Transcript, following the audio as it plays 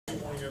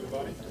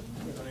everybody.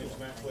 My name is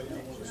Matt Clayton.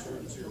 I'm one of the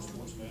surgeons here at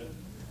SportsMed.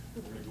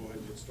 We're going to go ahead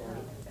and get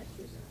started.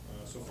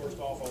 So first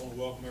off, I want to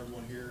welcome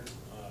everyone here.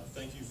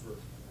 Thank you for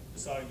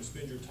deciding to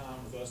spend your time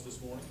with us this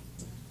morning.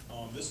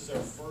 This is our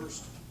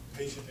first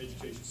patient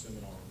education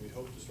seminar. We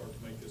hope to start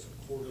to make this a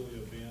quarterly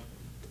event,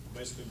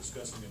 basically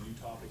discussing a new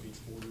topic each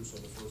quarter. So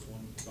the first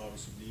one is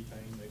obviously knee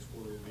pain. Next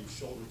quarter will be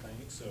shoulder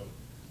pain. So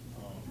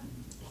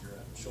if your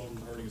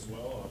shoulder's hurting as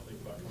well,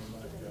 think about coming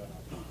back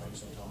maybe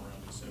sometime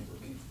around December.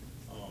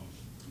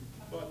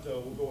 But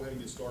we'll go ahead and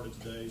get started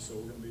today. So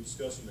we're going to be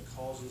discussing the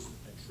causes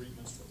and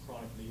treatments for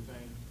chronic knee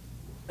pain.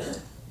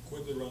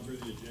 Quickly run through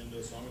the agenda.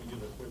 So I'm going to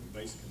give a quick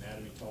basic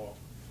anatomy talk.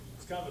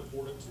 It's kind of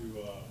important to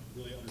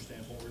really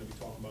understand what we're going to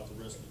be talking about the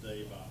rest of the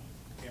day by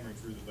hammering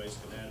through the basic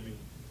anatomy.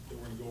 Then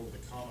we're going to go over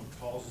the common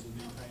causes of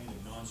knee pain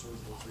and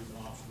non-surgical treatment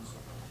options.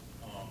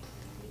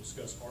 We'll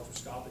discuss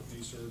arthroscopic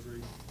knee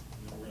surgery. And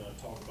then we're going to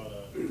talk about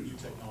a new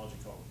technology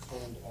called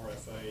cold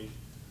RFA.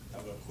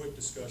 Have a quick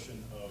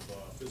discussion of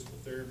physical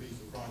therapy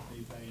for chronic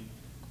knee pain.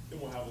 Then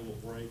we'll have a little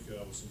break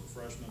with some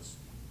refreshments.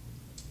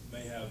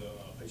 May have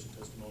a patient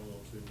testimonial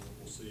or two.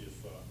 We'll see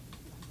if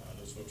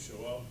those folks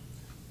show up.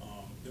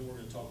 Then we're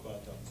going to talk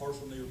about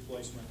partial knee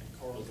replacement and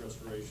cartilage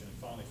restoration, and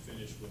finally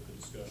finish with a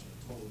discussion of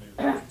total knee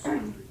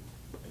replacement surgery,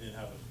 and then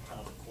have a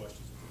time for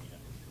questions at the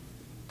end.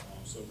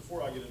 So before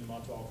I get into my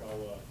talk,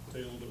 I'll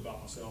tell you a little bit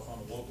about myself.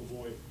 I'm a local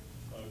boy.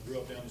 Grew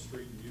up down the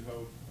street in New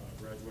Hope.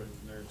 Graduated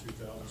from there in 2000,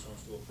 so I'm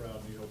still a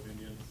proud New Hope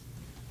Indian.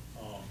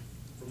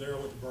 From there, I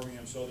went to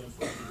Birmingham Southern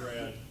for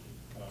undergrad.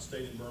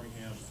 Stayed in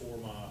Birmingham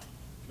for my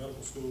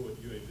medical school at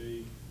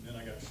UAB. And then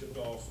I got shipped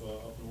off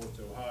up north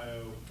to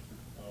Ohio,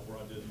 where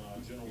I did my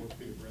general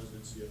orthopedic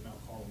residency at Mount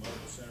Carmel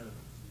Medical Center.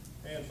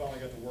 And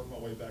finally got to work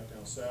my way back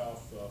down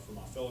south for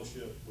my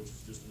fellowship, which is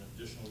just an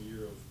additional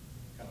year of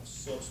kind of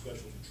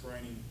subspecialty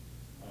training.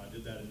 I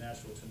did that in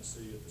Nashville,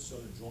 Tennessee at the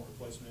Southern Joint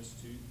Replacement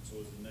Institute.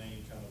 So as the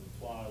name kind of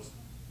implies,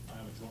 I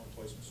am a joint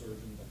replacement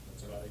surgeon.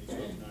 That's about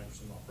 87 to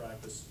 90% of my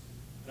practice.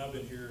 And I've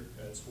been here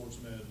at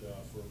SportsMed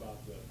for about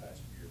the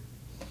past year,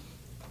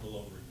 a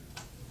little over a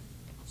year.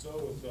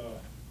 So with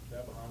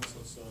that behind us,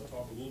 let's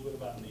talk a little bit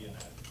about knee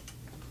anatomy.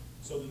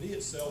 So the knee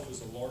itself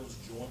is the largest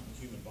joint in the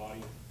human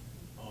body.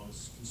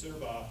 It's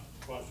considered by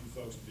quite a few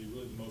folks to be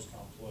really the most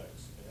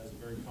complex. It has a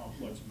very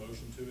complex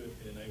motion to it.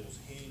 It enables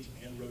hinge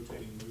and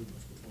rotating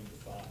movements between the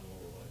thigh and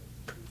lower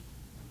leg.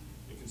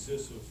 It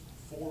consists of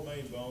 4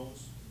 main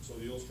bones. So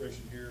the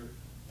illustration here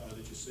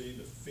that you see,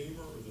 the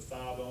femur or the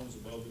thigh bone is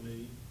above the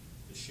knee.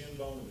 The shin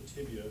bone or the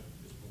tibia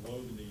is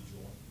below the knee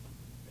joint.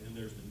 And then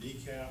there's the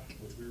kneecap,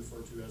 which we refer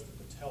to as the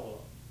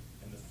patella,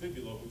 and the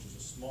fibula, which is a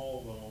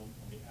small bone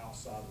on the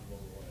outside of the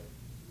lower leg.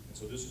 And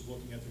so this is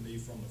looking at the knee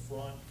from the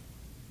front.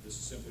 This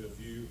is simply a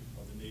view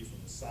of the knee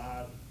from the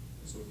side.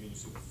 So again, you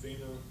see the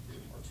femur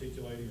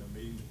articulating or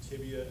meeting the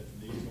tibia at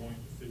the knee joint.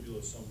 The fibula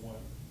is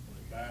somewhat in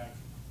the back,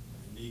 and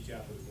the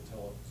kneecap or the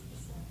patella is in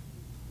the front.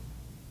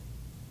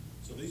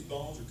 So these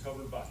bones are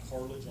covered by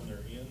cartilage on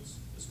their ends.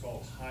 It's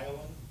called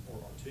hyaline or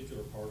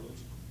articular cartilage.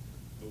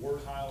 The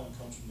word hyaline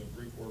comes from the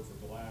Greek word for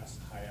glass,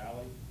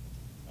 hyale.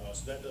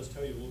 So that does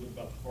tell you a little bit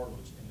about the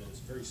cartilage, and that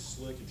it's very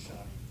slick and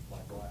shiny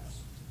like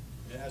glass.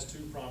 And it has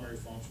 2 primary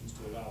functions: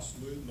 to allow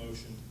smooth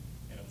motion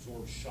and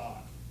absorb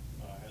shock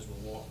as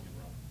we're walking and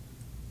running.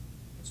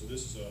 And so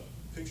this is a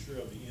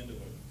picture of the end of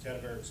a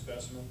cadaveric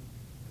specimen.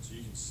 And so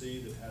you can see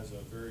that it has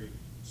a very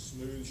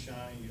smooth,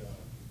 shiny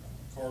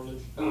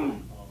cartilage.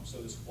 So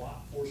this black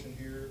portion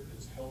here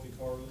is healthy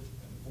cartilage,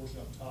 and the portion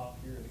up top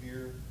here and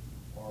here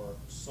are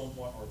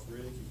somewhat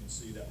arthritic. You can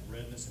see that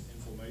redness and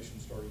inflammation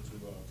starting to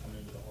come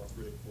into the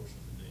arthritic portion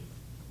of the knee.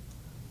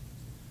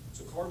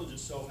 So cartilage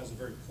itself has a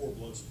very poor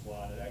blood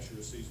supply, and it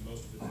actually receives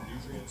most of its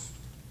nutrients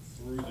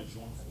through the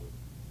joint fluid.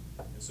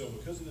 And so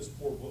because of this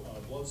poor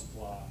blood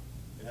supply,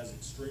 it has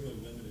extremely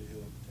limited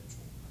healing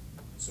potential.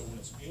 And so when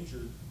it's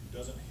injured, it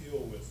doesn't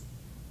heal with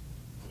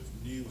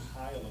new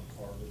hyaline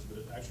cartilage, but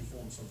it actually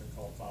forms something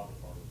called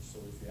fibrocartilage.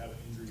 So if you have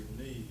an injury to the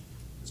knee,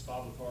 this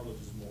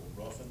fibrocartilage is more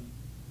roughened,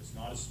 it's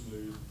not as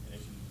smooth, and it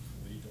can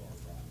lead to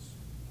arthritis.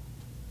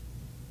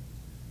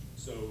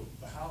 So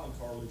the hyaline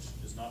cartilage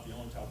is not the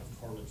only type of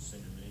cartilage that's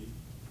in your knee.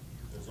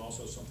 There's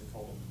also something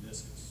called a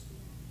meniscus.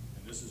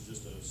 And this is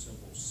just a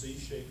simple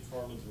C-shaped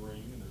cartilage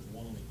ring, and there's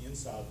one on the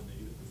inside of the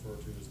knee that we refer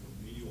to as the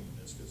medial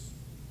meniscus,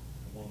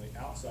 and one on the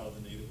outside of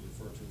the knee that we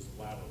refer to as the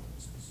lateral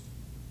meniscus.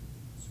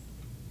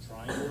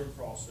 Triangular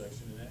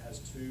cross-section, and it has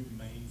 2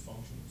 main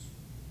functions.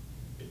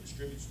 It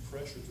distributes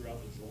pressure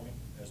throughout the joint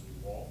as we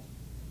walk,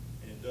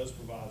 and it does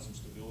provide some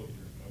stability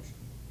during motion.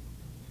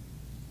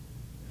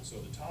 And so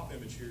the top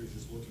image here is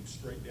just looking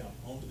straight down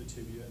onto the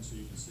tibia, and so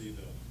you can see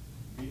the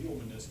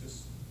medial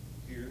meniscus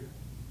here,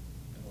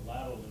 and the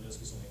lateral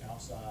meniscus on the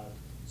outside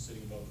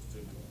sitting above the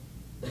fibula.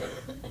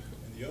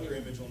 And the other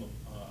image on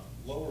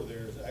the lower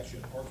there is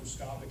actually an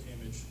arthroscopic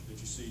image that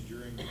you see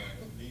during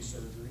knee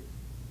surgery.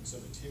 And so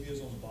the tibia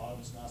is on the bottom,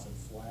 it's nice and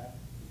flat.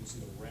 You can see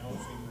the round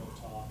femur up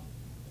top,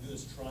 and then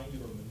this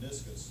triangular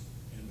meniscus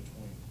in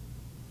between.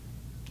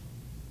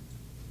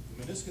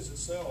 The meniscus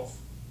itself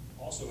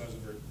also has a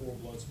very poor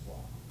blood supply.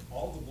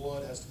 all the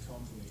blood has to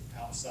come from the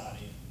outside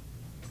in.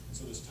 And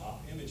so this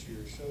top image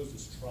here shows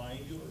this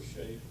triangular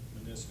shaped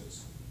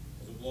meniscus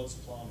with the blood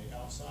supply on the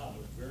outside,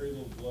 but very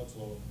little blood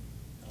flow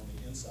on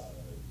the inside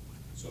of it.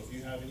 So if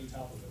you have any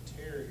type of a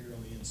tear here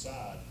on the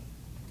inside,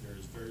 there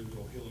is very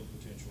little healing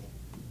potential,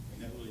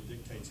 and that really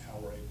dictates how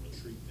we're able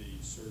to treat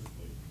these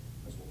surgically,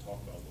 as we'll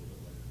talk about a little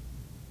bit later.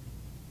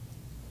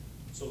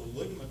 So the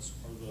ligaments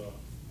are the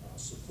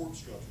support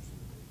structures of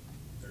the knee.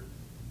 They're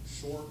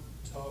short,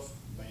 tough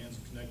bands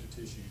of connective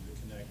tissue that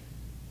connect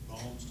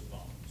bones to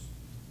bones.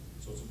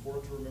 So it's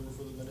important to remember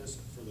for the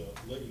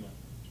ligament,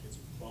 it's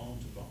bone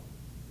to bone.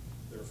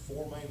 There are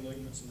 4 main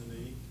ligaments in the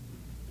knee.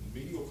 The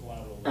medial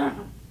collateral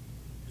ligament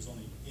is on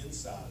the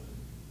inside of the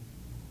knee.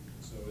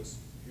 So it's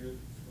here,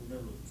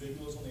 remember, the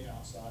fibula is on the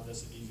outside.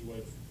 That's an easy way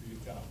for you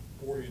to kind of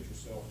orient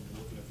yourself when you're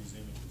looking at these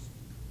images.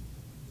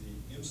 The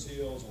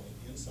MCL is on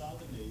the inside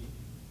of the knee,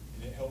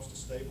 and it helps to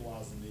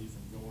stabilize the knee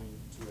from going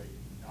to a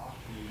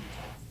knock-knee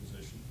type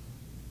position.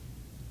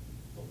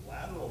 The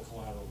lateral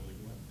collateral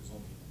ligament is on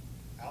the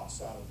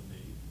outside of the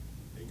knee.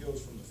 It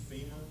goes from the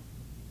femur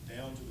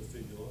down to the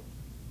fibula,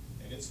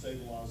 and it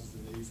stabilizes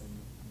the knee from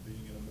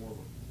being in a more of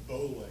a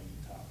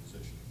bow-legged type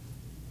position.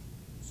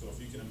 So if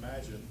you can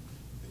imagine,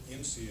 the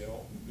MCL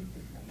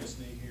on this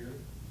knee here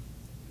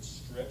is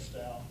stretched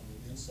out on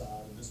the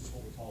inside, and this is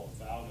what we call a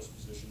valgus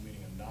position,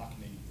 meaning a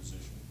knock-knee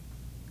position.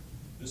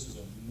 This is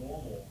a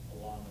normal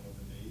alignment of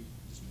the knee,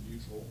 just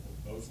neutral,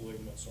 where both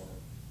ligaments are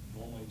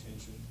normally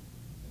tensioned.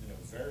 And then a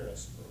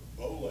varus, or a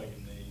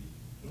bow-legged knee,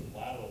 the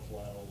lateral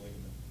collateral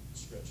ligament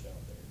is stretched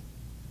out there.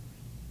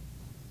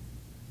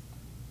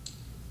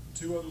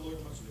 2 other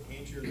ligaments are the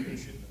anterior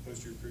cruciate and the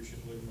posterior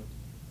cruciate ligament.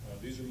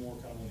 These are more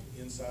kind of on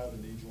the inside of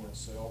the knee joint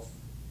itself.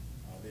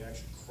 They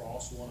actually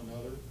cross one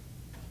another.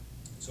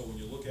 So when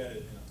you look at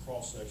it in a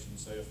cross section,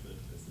 say if the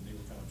knee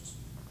were kind of just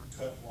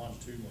cut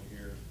longitudinally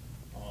here,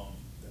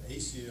 the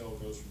ACL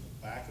goes from the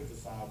back of the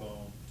thigh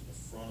bone to the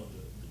front of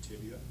the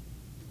tibia.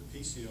 The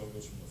PCL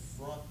goes from the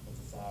front of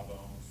the thigh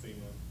bone,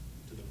 femur,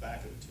 to the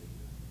back of the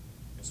tibia.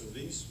 And so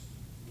these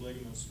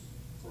ligaments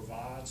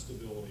provide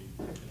stability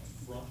in a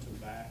front to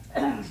back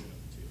portion of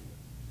the tibia.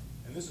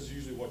 And this is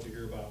usually what you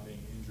hear about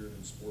being injured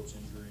in sports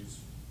injuries,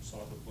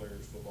 soccer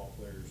players, football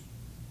players.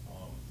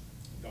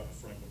 Dr.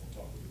 Franklin will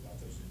talk with you about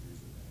those injuries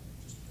in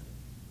just a minute.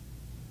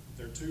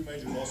 There are 2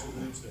 major muscle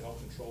groups that help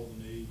control the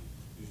knee.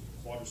 These are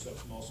the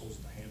quadriceps muscles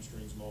and the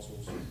hamstrings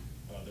muscles.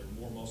 There are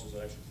more muscles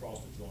that actually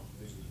cross the joint.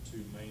 These are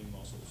the 2 main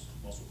muscle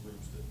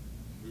groups that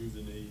move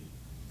the knee.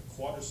 The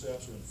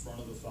quadriceps are in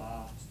front of the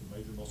thigh. It's the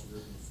major muscle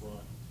group in the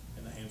front,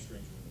 and the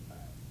hamstrings are in the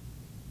back.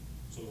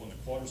 So when the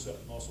quadricep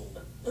muscle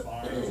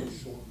fires or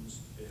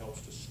shortens, it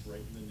helps to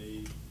straighten the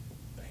knee.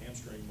 The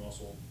hamstring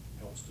muscle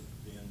helps to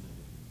bend the knee.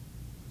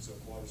 So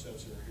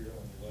quadriceps are here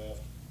on the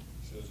left,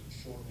 shows it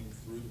shortening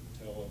through the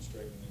patella and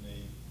straightening the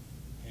knee.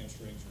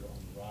 Hamstrings are on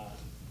the right,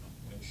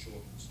 and it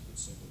shortens, it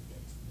simply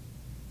bends,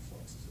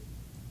 flexes it.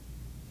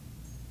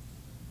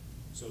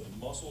 So the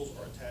muscles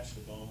are attached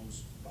to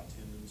bones by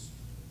tendons.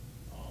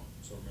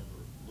 So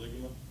remember,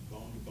 ligament,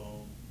 bone to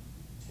bone,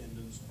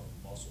 tendons are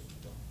muscle to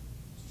bone.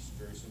 It's just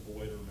a very simple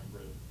way to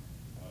remember it.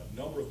 A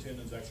number of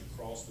tendons actually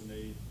cross the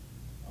knee.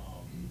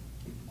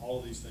 All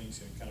of these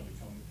things can kind of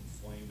become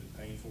inflamed and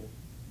painful.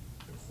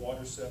 The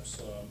quadriceps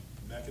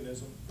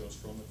mechanism goes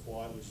from the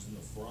quad, which is in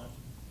the front,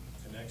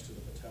 connects to the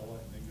patella,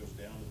 and then goes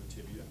down to the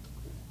tibia.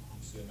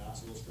 You see a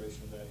nice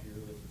illustration of that here,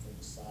 looking from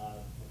the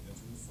side and then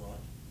from the front.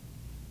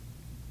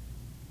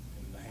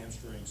 And the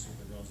hamstring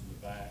simply runs in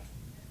the back.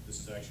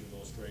 This is actually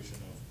an illustration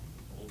of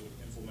a little bit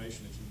of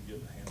inflammation that you can get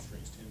in the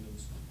hamstrings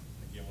tendons.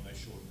 Again, when they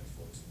shorten, they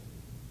flex.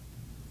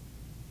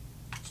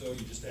 So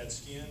you just add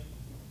skin.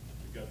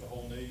 You've got the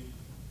whole knee.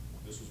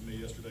 This was me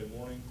yesterday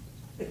morning.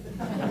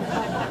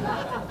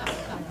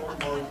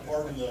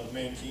 Pardon the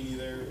mankini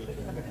there, but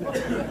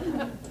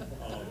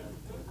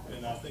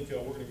and I think we're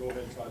going to go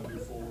ahead and try to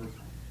move forward.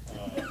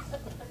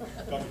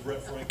 Dr.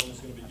 Brett Franklin is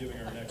going to be giving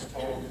our next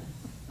talk.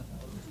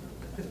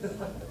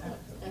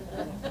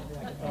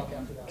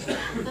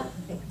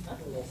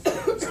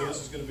 So this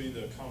is going to be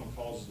the common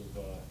causes of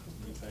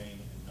knee pain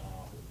and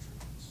non-operative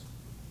treatments.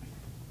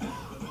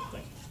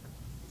 Thank you.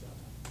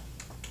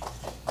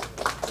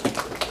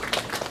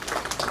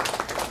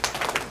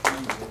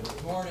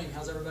 Good morning.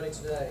 How's everybody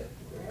today?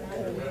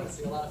 I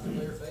see a lot of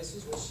familiar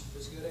faces, which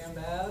is good and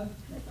bad.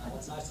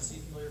 It's nice to see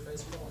familiar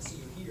faces. We don't want to see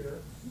you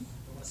here.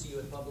 We want to see you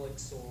at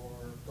Publix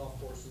or golf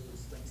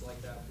courses, things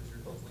like that, because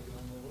you're hopefully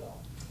doing really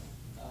well.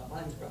 My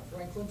name is Brett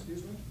Franklin,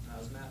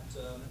 as Matt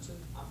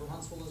mentioned. I'm from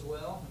Huntsville as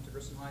well. Went to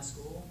Grissom High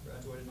School,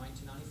 graduated in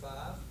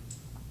 1995.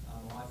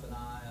 My wife and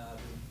I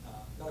did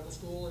medical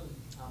school in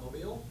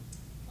Mobile,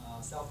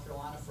 South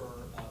Carolina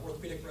for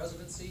orthopedic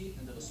residency,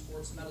 and did a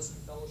sports medicine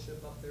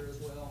fellowship up there as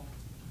well.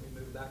 We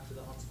moved back to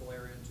the Huntsville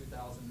area in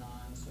 2009,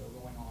 so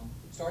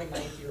starting my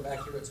 8th year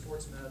back here at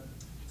SportsMed.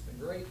 It's been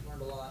great,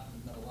 learned a lot,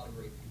 and met a lot of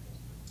great people.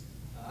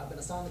 I've been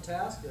assigned the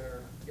task,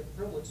 or get the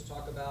privilege to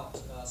talk about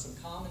some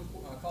common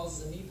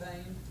causes of knee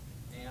pain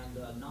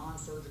and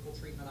non-surgical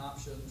treatment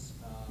options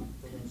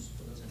for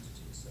those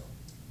entities. So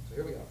So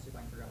here we go. See if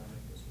I can figure out how to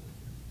make this work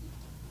here.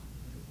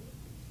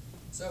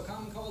 So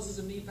common causes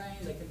of knee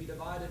pain, they can be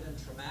divided in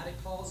traumatic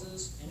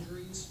causes,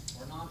 injuries,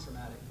 or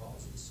non-traumatic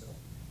causes. So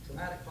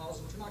traumatic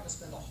causes, which we're not going to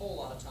spend a whole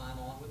lot of time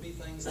on, would be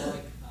things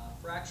like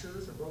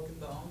fractures or broken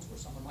bones, where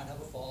someone might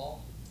have a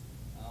fall.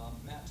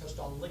 Matt touched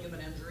on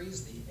ligament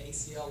injuries, the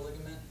ACL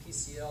ligament,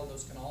 PCL,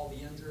 those can all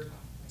be injured.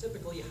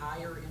 Typically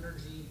higher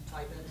energy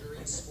type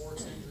injuries,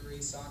 sports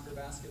injuries, soccer,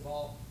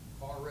 basketball,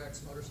 car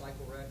wrecks,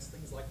 motorcycle wrecks,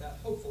 things like that.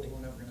 Hopefully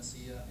we're never going to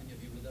see any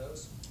of you with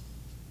those.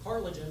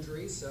 Cartilage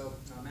injuries, so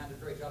Matt did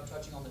a great job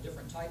touching on the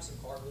different types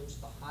of cartilage,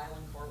 the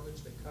hyaline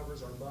cartilage that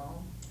covers our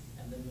bone,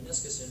 and then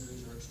meniscus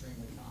injuries are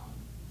extremely common.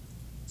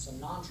 Some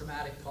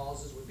non-traumatic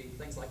causes would be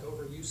things like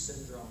overuse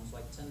syndromes,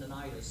 like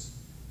tendonitis,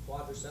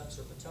 quadriceps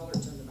or patellar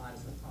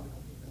tendonitis, that's probably not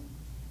even.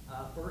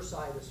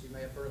 Bursitis, you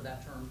may have heard of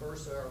that term.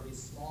 Bursa are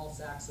these small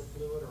sacs of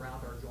fluid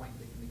around our joint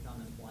that can become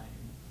inflamed.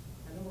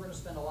 And then we're going to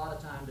spend a lot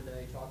of time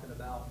today talking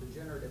about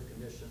degenerative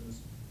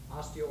conditions,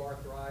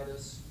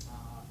 osteoarthritis,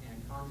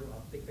 and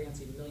a big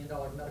fancy $1 million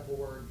medical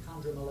word,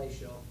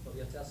 chondromalacia. There'll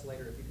be a test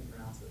later if you can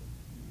pronounce it.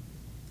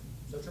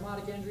 So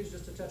traumatic injuries,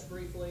 just to touch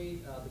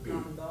briefly, the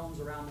common bones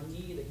around the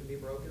knee that can be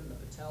broken, the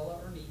patella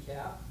or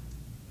kneecap.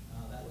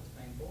 That looks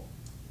painful.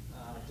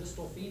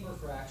 Distal femur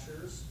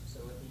fractures, so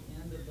at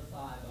the end of the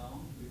thigh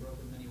bone, can be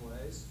broken many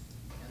ways.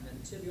 And then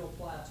tibial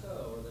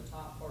plateau, or the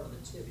top part of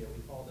the tibia,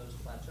 we call those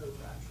plateau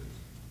fractures.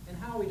 And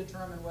how we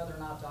determine whether or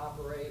not to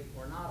operate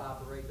or not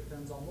operate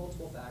depends on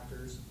multiple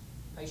factors: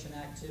 patient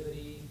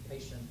activity,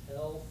 patient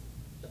health,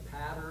 the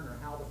pattern or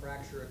how the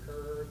fracture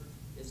occurred,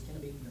 can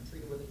it be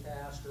treated with a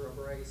cast or a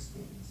brace.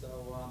 So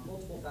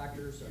multiple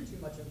factors, too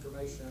much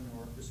information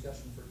or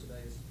discussion for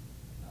today's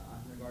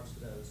in regards to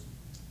those.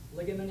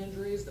 Ligament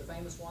injuries, the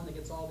famous one that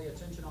gets all the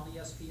attention on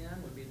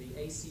ESPN would be the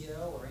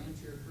ACL or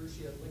anterior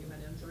cruciate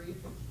ligament injury.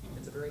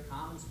 It's a very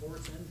common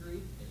sports injury.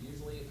 It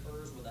usually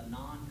occurs with a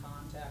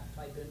non-contact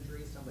type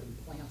injury. Somebody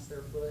plants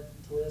their foot,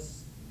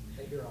 twists,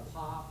 they hear a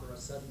pop or a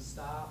sudden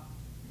stop.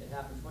 It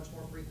happens much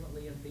more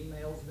frequently in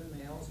females than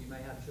males. You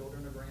may have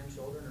children or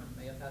grandchildren or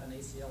may have had an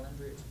ACL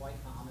injury. It's quite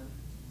common.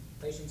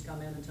 Patients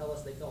come in and tell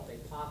us they felt a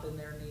pop in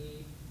their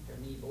knee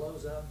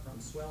blows up from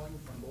swelling,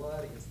 from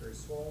blood, it gets very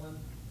swollen.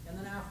 And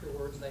then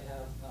afterwards they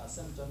have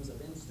symptoms of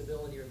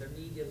instability or their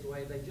knee gives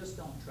way, they just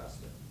don't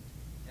trust it.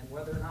 And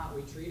whether or not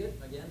we treat it,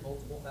 again,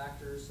 multiple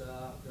factors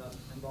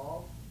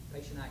involved: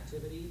 patient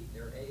activity,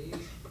 their age,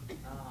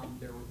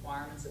 their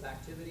requirements of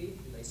activity.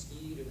 Do they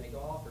ski, do they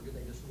golf, or do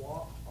they just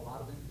walk? A lot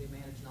of them can be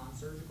managed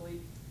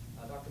non-surgically.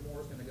 Dr.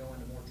 Moore is going to go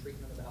into more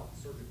treatment about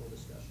surgical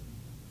discussion.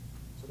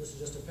 So this is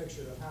just a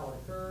picture of how it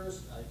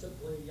occurs.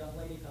 Typically, a young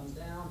lady comes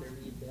down, their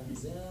knee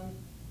bends in,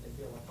 they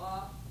feel a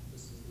pop.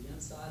 This is the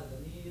inside of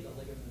the knee, the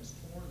ligament is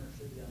torn, there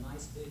should be a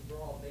nice big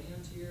broad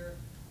band here.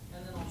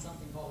 And then on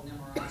something called an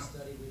MRI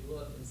study, we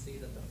look and see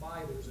that the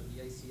fibers of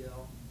the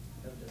ACL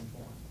have been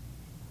torn.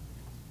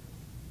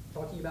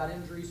 Talking about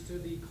injuries to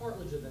the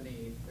cartilage of the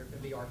knee, there can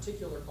be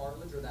articular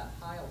cartilage or that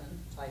hyaline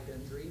type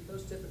injury.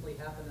 Those typically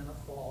happen in a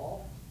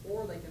fall,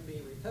 or they can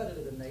be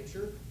repetitive in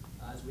nature.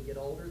 As we get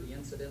older, the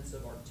incidence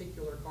of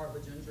articular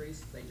cartilage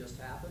injuries, they just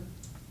happen.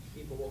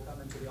 People will come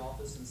into the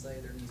office and say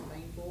their knee's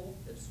painful,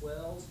 it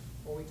swells,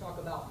 or we talk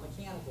about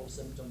mechanical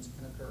symptoms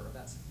can occur.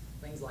 That's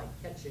things like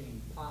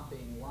catching,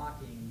 popping,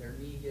 locking, their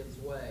knee gives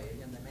way.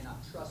 Again, they may not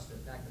trust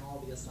it. That can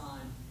all be a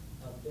sign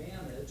of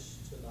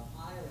damage to the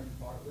hyaline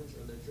cartilage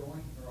or the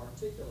joint or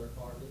articular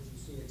cartilage. You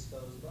see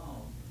exposed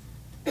bone.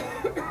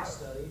 In our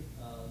study,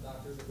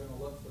 doctors are going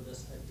to look for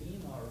this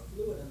edema or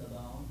fluid in the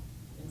bone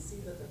and see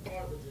that the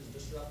cartilage is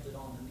disrupted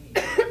on the knee.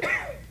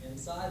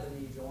 Inside the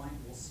knee joint,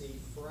 we'll see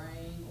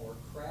fraying or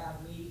crab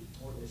meat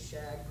or the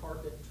shag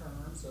carpet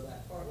term, so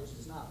that cartilage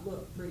does not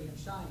look pretty and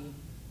shiny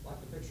like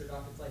the picture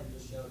Dr. Clayton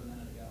just showed a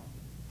minute ago.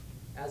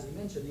 As he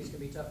mentioned, these can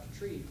be tough to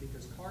treat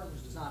because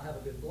cartilage does not have a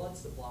good blood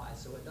supply,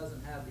 so it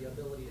doesn't have the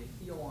ability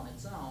to heal on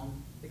its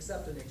own,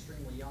 except in the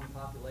extremely young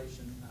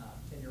population,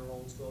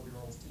 10-year-olds,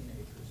 12-year-olds,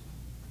 teenagers.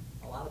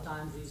 A lot of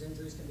times these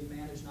injuries can be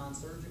managed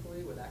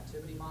non-surgically with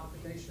activity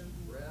modification,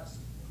 rest,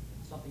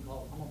 something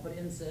called, I'm going to put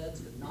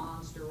NSAIDs, the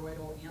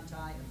non-steroidal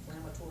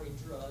anti-inflammatory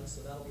drugs,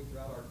 so that'll be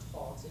throughout our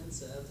talks.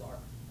 NSAIDs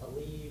are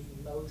Aleve,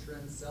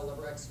 Motrin,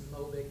 Celebrex,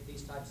 Mobic,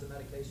 these types of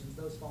medications.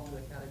 Those fall into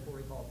a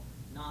category called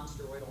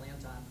non-steroidal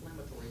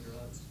anti-inflammatory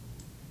drugs.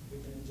 We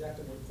can inject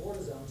them with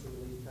cortisone to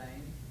relieve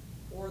pain,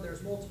 or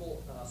there's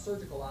multiple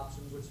surgical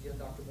options, which again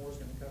Dr. Moore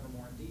is going to cover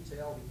more in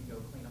detail. We can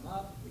go clean them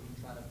up, we can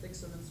try to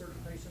fix them in certain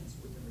patients,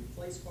 we can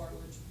replace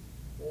cartilage,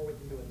 or we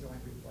can do a joint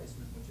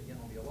replacement, which again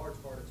will be a large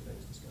part of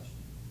today's discussion.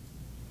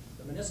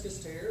 The meniscus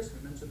tears,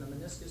 we mentioned the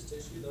meniscus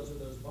tissue, those are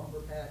those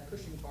bumper pad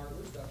cushion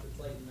cartilage Dr.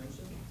 Clayton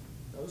mentioned.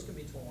 Those can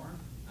be torn.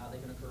 They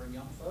can occur in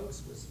young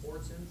folks with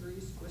sports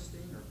injuries,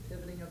 twisting or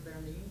pivoting of their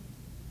knee.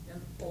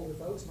 And older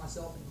folks,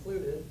 myself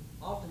included,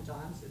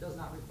 oftentimes it does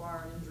not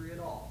require an injury at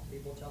all.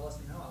 People tell us,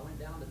 I went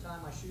down to tie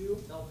my shoe,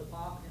 felt the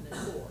pop, and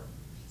it tore.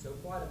 So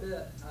quite a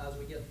bit, as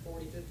we get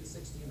 40, 50,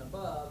 60 and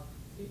above,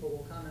 people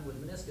will come in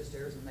with meniscus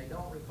tears and they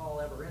don't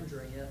recall ever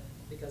injuring it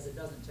because it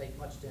doesn't take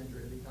much to injure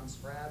it. It becomes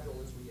fragile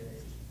as we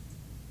age.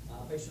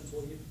 Patients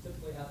will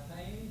typically have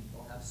pain,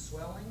 they'll have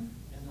swelling,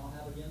 and they'll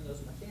have, again,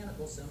 those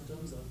mechanical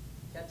symptoms of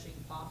catching,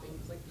 popping,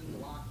 clicking,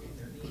 locking,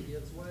 their knee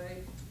gives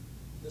way.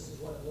 This is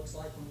what it looks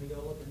like when we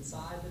go look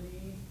inside the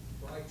knee,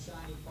 bright,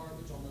 shiny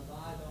cartilage on the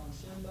thigh bone,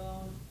 shin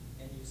bone,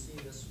 and you see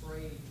the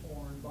sprayed,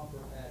 torn bumper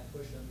pad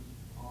cushion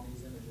on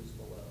these images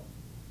below.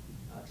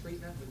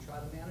 Treatment, we try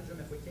to manage them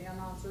if we can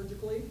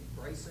non-surgically,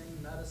 bracing,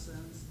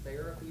 medicines,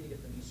 therapy to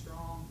get the knee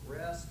strong,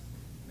 rest.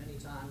 Many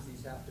times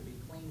these have to be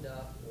cleaned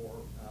up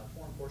or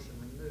torn portion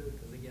removed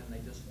because, again, they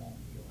just won't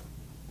heal.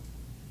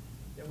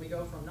 Then we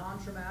go from from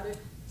traumatic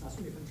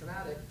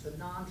to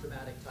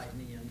non-traumatic type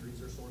knee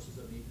injuries or sources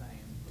of knee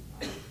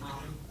pain.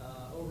 Common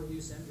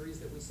overuse injuries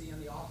that we see in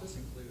the office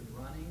include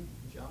running,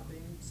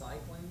 jumping,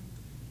 cycling.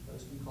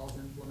 Those can cause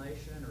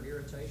inflammation or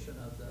irritation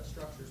of the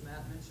structures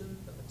Matt mentioned,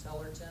 the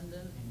patellar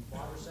tendon and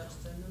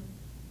quadriceps tendon.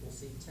 We'll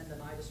see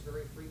tendonitis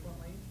very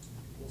frequently.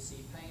 We'll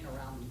see pain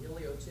around the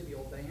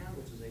iliotibial band,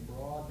 which is a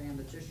broad band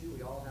of tissue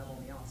we all have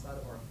on the outside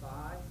of our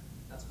thigh.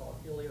 That's called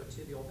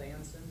iliotibial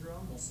band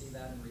syndrome. We'll see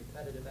that in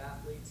repetitive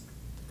athletes.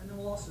 And then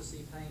we'll also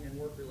see pain in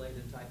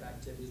work-related type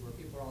activities where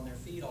people are on their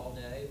feet all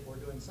day or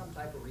doing some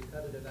type of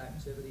repetitive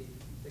activity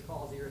that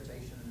cause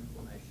irritation and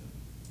inflammation.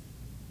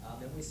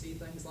 Then we see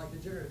things like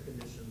degenerative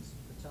conditions,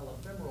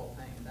 patellofemoral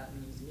pain. That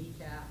means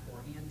kneecap or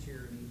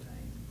anterior knee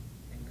pain.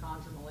 And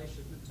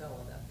chondromalacia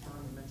patella, that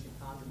term we mentioned,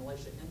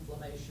 chondromalacia,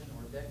 inflammation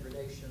or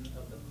degradation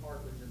of the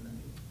cartilage in the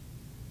knee.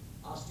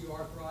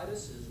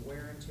 Osteoarthritis is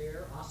wear and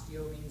tear.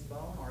 Osteo means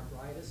bone.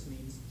 Arthritis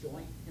means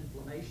joint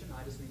inflammation.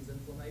 Itis means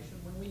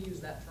inflammation. When we use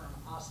that term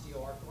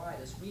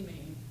osteoarthritis, we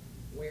mean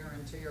wear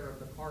and tear of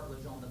the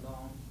cartilage on the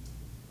bone.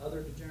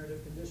 Other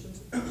degenerative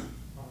conditions are,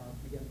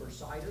 again,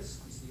 bursitis.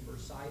 You see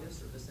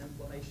bursitis or this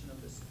inflammation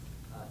of this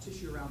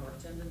tissue around our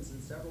tendons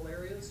in several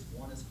areas.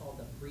 One is called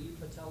the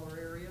prepatellar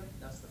area.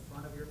 That's the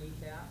front of your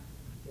kneecap.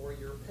 Or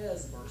your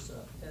pes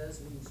bursa. Pes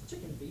means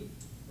chicken feet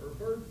or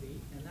bird feet,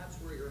 and that's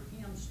where your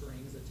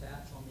hamstrings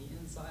attach on the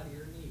inside of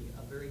your knee,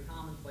 a very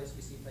common place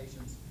we see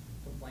patients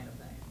complain of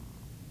pain.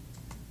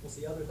 We'll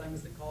see other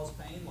things that cause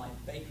pain, like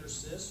Baker's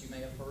cyst. You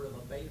may have heard of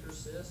a Baker's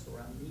cyst or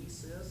a knee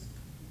cyst.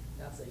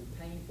 That's a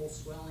painful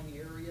swelling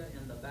area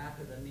in the back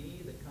of the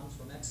knee that comes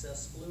from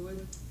excess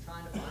fluid,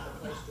 trying to find a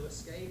place to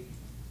escape.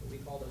 We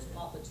call those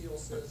popliteal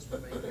cysts or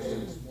Baker's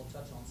cysts. We'll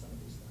touch on some of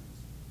these things.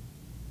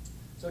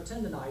 So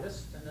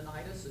tendonitis.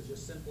 Tendonitis is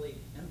just simply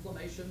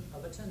inflammation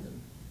of a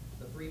tendon.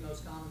 The three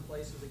most common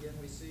places, again,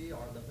 we see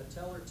are the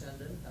patellar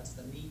tendon. That's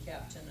the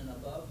kneecap tendon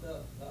above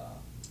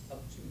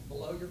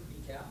below your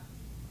kneecap.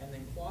 And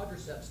then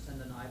quadriceps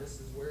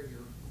tendonitis is where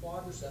your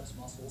quadriceps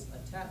muscles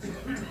attach to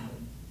the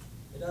tendon.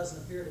 It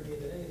doesn't appear to me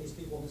that any of these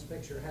people in this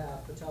picture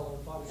have patellar or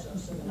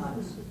quadriceps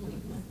tendonitis.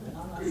 And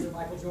I'm not sure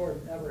Michael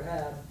Jordan ever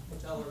had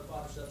patellar or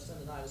quadriceps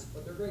tendonitis,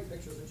 but they're great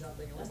pictures of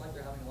jumping. It looks like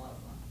they're having a lot of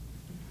fun.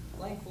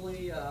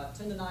 Thankfully,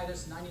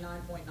 tendonitis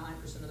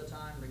 99.9% of the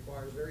time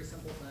requires very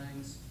simple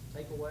things.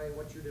 Take away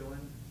what you're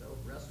doing, so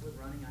rest with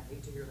running. I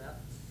hate to hear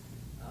that.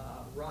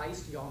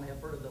 RICE, you all may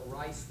have heard of the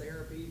RICE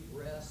therapy,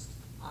 rest,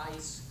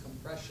 ice,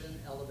 compression,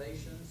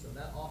 elevation. So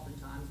that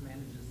oftentimes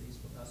manages these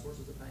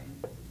sources of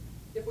pain.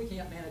 If we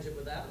can't manage it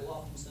with that, we'll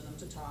often send them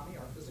to Tommy,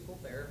 our physical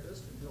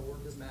therapist, and he'll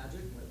work his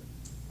magic with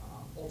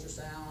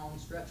ultrasound,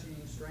 stretching,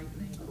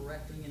 strengthening,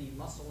 correcting any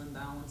muscle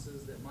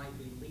imbalances that might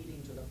be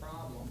leading to the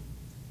problem.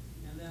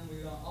 And then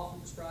we often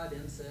prescribe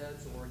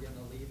NSAIDs or, again,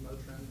 the lead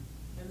Motrin.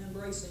 And then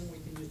bracing, we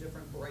can use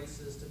different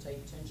braces to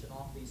take tension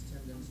off these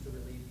tendons to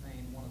relieve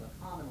pain. One of the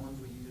common ones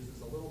we use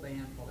is a little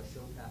band called a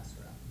Chopat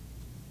strap.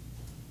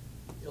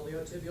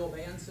 Iliotibial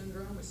band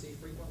syndrome we see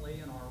frequently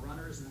in our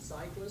runners and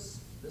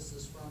cyclists. This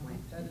is from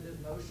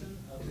repetitive motion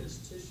of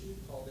this tissue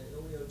called the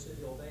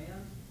iliotibial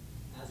band.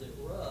 As it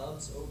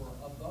rubs over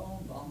a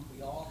bone bump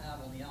we all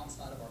have on the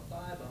outside of our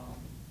thigh bone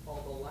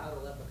called the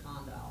lateral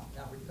epicondyle.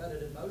 That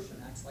repetitive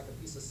motion acts like a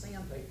piece of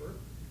sandpaper,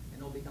 and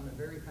it'll become a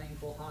very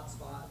painful hot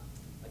spot.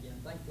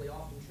 Again, thankfully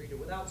often treated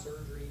without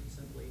surgery.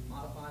 Simply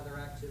modify their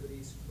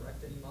activities,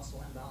 correct any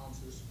muscle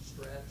imbalances,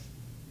 stretch,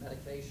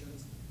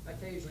 medications.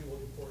 Occasionally we'll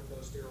do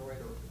corticosteroid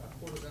or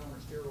cortisone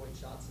or steroid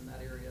shots in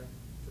that area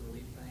to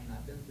relieve pain.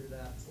 I've been through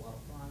that. It's a lot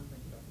of fun.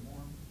 Thank you, Dr.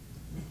 Moore.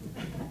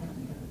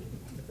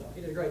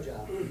 He did a great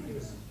job. He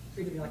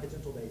treated me like a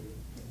gentle baby.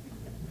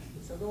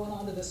 So going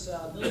on to this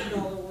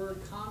million-dollar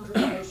word,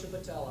 chondromalacia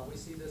patella. We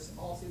see this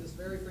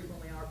very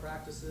frequently in our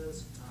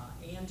practices.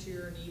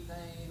 Anterior knee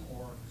pain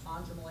or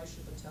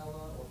chondromalacia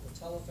patella or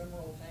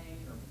patellofemoral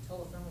pain or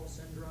patellofemoral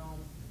syndrome.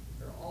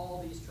 There are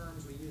all these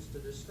terms we use to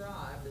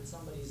describe that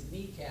somebody's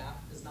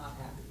kneecap is not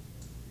happy.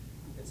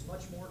 It's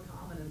much more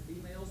common in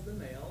females than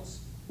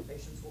males.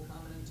 Patients will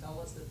come in and tell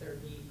us that their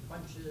knee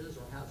crunches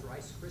or has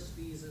Rice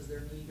Krispies as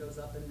their knee goes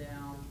up and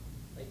down.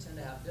 They tend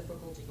to have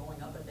difficulty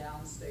going up and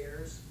down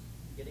stairs,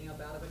 getting up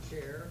out of a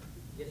chair,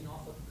 getting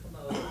off of a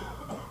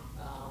commode.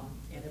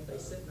 And if they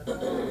sit in the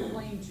front of the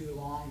plane too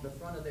long, the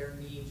front of their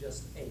knee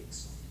just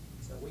aches.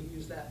 So we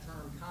use that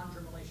term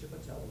chondromalacia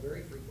patella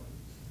very frequently.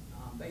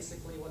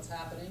 Basically what's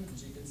happening,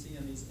 as you can see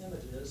in these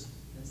images,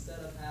 instead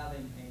of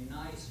having a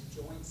nice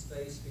joint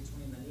space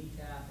between the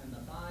kneecap and the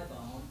thigh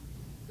bone,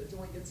 the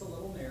joint gets a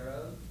little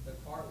narrowed, the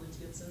cartilage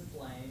gets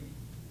inflamed.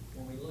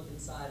 When we look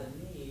inside a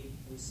knee,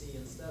 we see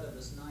instead of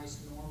this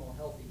nice, normal,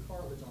 healthy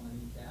cartilage on the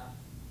kneecap,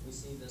 we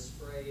see this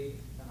frayed,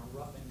 kind of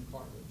roughened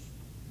cartilage.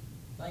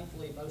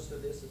 Thankfully, most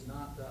of this is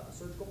not a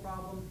surgical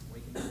problem.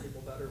 We can get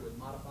people better with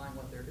modifying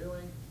what they're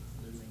doing.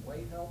 Losing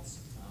weight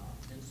helps.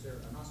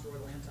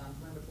 Non-steroidal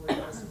anti-inflammatory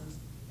medicines,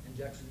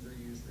 injections are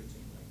used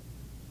routinely.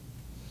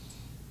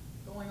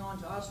 Going on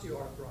to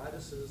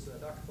osteoarthritis, as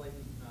Dr.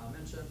 Clayton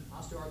mentioned,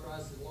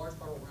 osteoarthritis is a large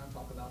part of what we're going to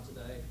talk about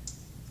today.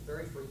 It's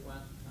very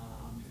frequent.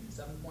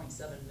 7.7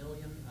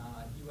 million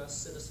U.S.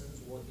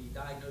 citizens will be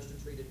diagnosed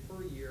and treated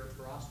per year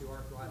for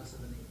osteoarthritis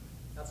of the knee.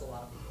 That's a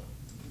lot of people.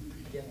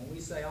 Again, when we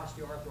say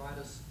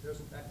osteoarthritis,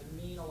 that can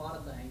mean a lot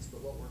of things,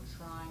 but what we're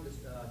trying to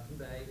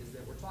convey is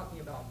that we're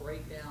talking about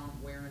breakdown,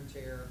 wear and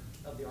tear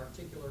of the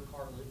articular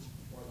cartilage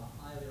or the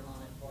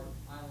hyaline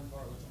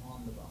cartilage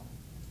on the bone.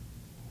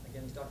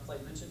 Again, as Dr.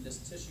 Clayton mentioned, this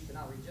tissue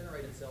cannot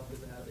regenerate itself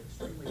because it has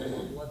extremely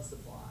low blood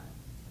supply.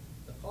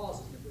 The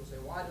causes, people say,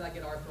 why did I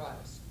get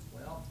arthritis?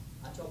 Well,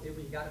 I tell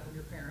people you got it from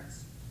your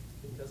parents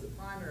because the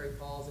primary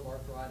cause of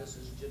arthritis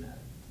is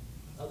genetic.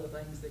 Other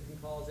things that can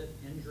cause it,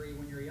 injury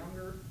when you're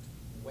younger,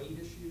 weight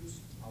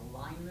issues,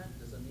 alignment,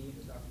 as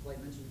Dr.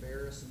 Clayton mentioned,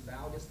 varus and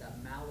valgus, that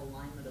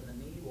malalignment of the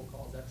knee will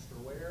cause extra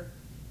wear.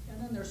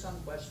 And then there's some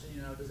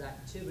question, does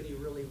activity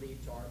really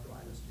lead to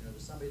arthritis?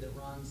 Does somebody that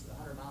runs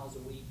 100 miles a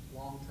week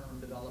long-term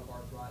develop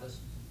arthritis?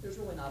 There's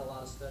really not a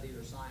lot of study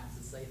or science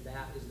that say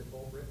that is the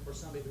culprit. For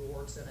somebody who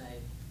works in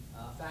a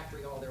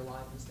factory all their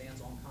life and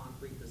stands on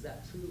concrete, does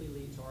that truly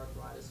lead to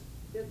arthritis?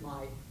 It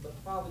might, but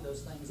probably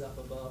those things up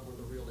above were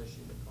the real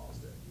issue that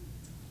caused it.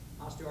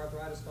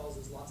 Osteoarthritis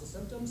causes lots of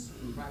symptoms,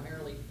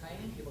 primarily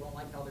pain. People don't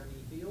like how their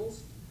knee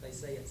feels. They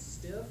say it's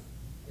stiff.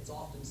 It's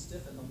often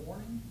stiff in the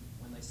morning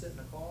when they sit in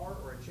a car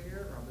or a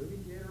chair or a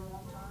moving theater a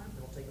long time.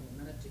 It'll take them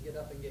a minute to get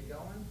up and get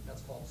going.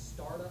 That's called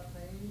startup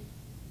pain.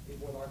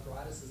 People with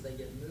arthritis, as they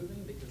get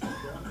moving, because the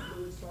joint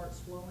fluid starts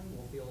flowing,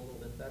 will feel a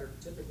little bit better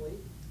typically.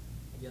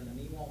 Again, the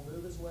knee won't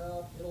move as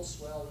well. It'll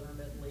swell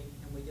intermittently,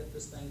 and we get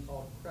this thing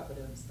called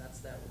crepitance.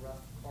 That's that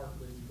rough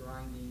cartilage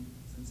grinding,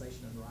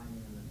 sensation of grinding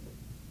in the knee.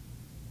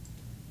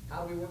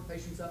 How do we work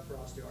patients up for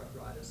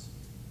osteoarthritis?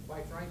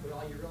 Quite frankly,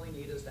 all you really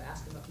need is to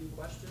ask them a few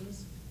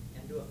questions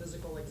and do a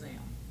physical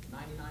exam.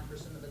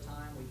 99% of the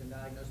time, we can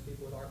diagnose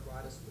people with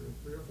arthritis through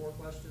 3 or 4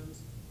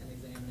 questions and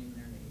examining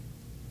their knee.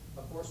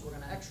 Of course, we're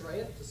going to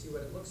x-ray it to see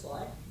what it looks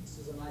like. This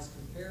is a nice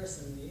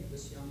comparison knee.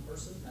 This young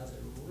person has a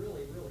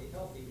really, really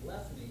healthy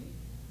left knee.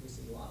 We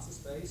see lots of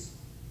space,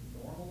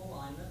 normal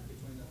alignment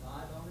between the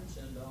thigh bone and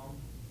shin bone.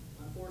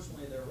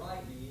 Unfortunately, their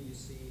right knee, you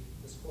see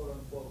this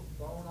quote-unquote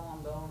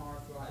bone-on-bone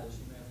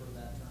arthritis. You may have heard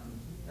that term.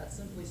 That's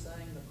simply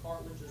saying the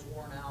cartilage is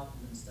worn out,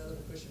 and instead of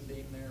the cushion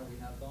being there, we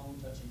have bone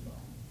touching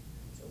bone.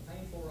 So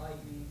painful right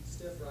knee,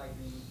 stiff right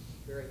knee,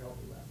 very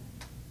healthy left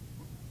knee.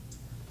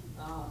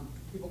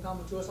 People come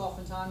to us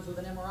oftentimes with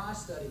an MRI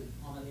study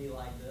on a knee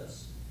like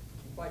this,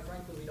 and quite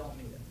frankly, we don't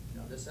need it.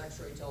 This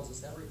x-ray tells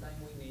us everything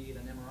we need.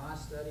 An MRI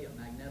study, a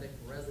magnetic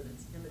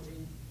resonance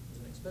imaging, is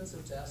an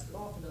expensive test that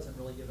often doesn't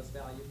really give us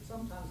value.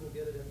 Sometimes we'll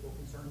get it if we're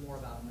concerned more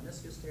about a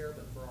meniscus tear,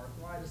 but for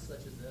arthritis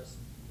such as this,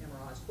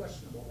 MRI is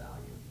questionable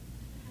value.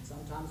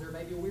 Sometimes there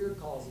may be weird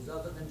causes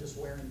other than just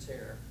wear and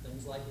tear.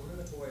 Things like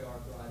rheumatoid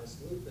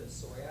arthritis, lupus,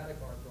 psoriatic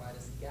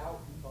arthritis,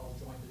 gout can cause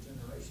joint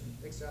degeneration,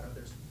 etc.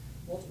 There's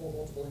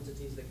multiple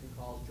entities that can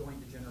cause joint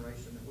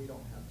degeneration that we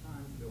don't have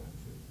time to go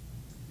into.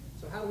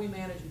 So how do we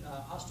manage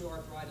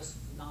osteoarthritis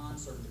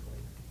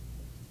non-surgically?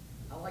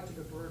 I like to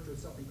refer to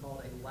something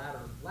called a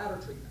ladder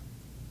treatment.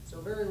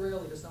 So very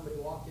rarely does somebody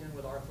walk in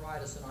with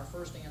arthritis and our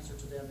first answer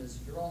to them is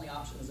your only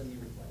option is a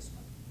knee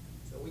replacement.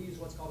 So we use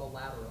what's called a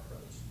ladder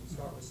approach. We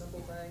start with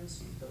simple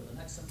things, go to the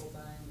next simple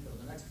thing, go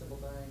to the next simple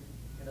thing,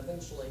 and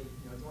eventually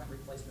joint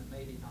replacement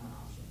may become an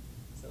option.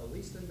 So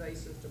least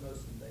invasive to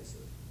most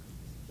invasive.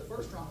 The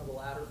first rung of the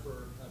ladder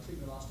for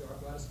treatment of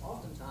osteoarthritis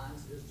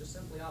oftentimes is just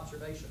simply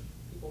observation.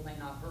 People may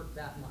not hurt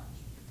that much.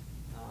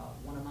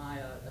 One of my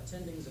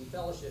attendings in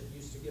fellowship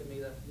used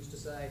to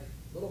say,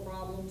 little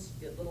problems,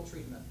 get little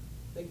treatment.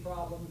 Big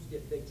problems,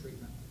 get big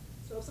treatment.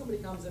 So if somebody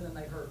comes in and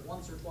they hurt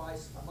once or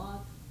twice a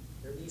month,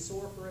 their knee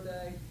sore for a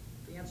day,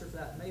 the answer for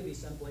that may be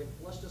simply,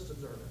 let's just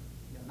observe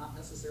it. Not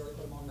necessarily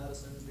put them on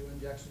medicines, do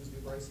injections, do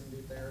bracing,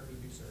 do therapy,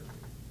 do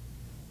surgery.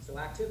 So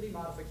activity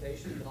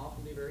modification can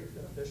often be very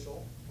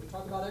beneficial. We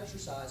talk about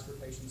exercise for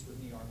patients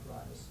with knee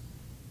arthritis.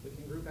 We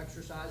can group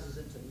exercises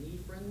into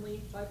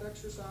knee-friendly type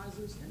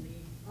exercises and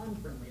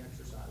knee-unfriendly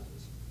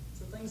exercises.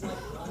 So things like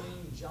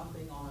running,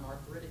 jumping on an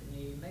arthritic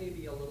knee may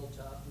be a little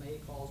tough, may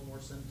cause more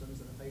symptoms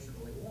than the patient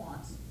really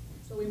wants.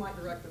 So we might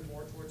direct them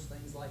more towards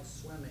things like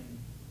swimming,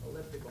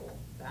 elliptical,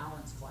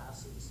 balance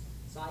classes.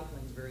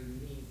 Cycling is very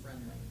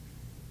knee-friendly.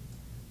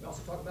 We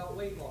also talk about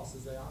weight loss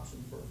as an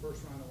option for a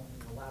first run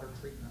in the ladder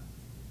treatment.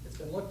 It's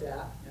been looked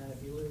at, and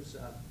if you lose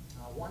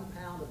 1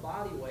 pound of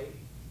body weight,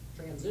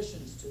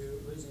 transitions to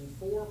losing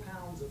 4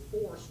 pounds of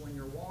force when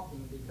you're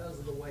walking because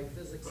of the way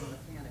physics and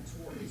mechanics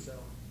work. So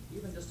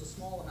even just a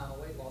small amount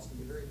of weight loss can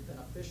be very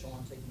beneficial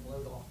on taking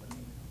load off the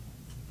knee.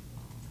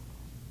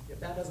 If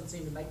that doesn't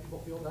seem to make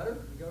people feel better,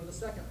 you go to the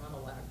second rung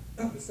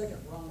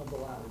of the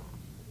ladder,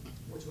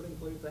 which would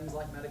include things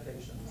like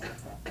medications.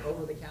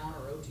 Over-the-counter,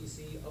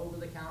 OTC,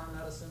 over-the-counter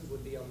medicines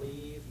would be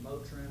Aleve,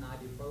 Motrin,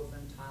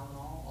 ibuprofen,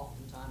 Tylenol.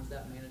 Oftentimes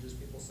that manages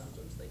people's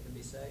symptoms. They can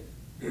be safe.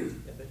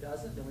 If it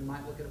doesn't, then we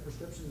might look at a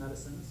prescription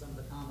medicine. Some of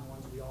the common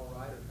ones we all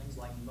write are things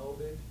like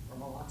Mobic or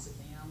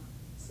Meloxicam,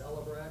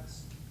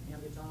 Celebrex,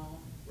 Ambutone,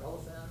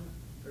 Relifen.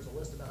 There's a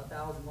list about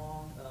 1,000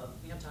 long of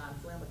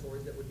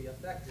anti-inflammatories that would be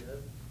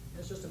effective. And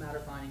it's just a matter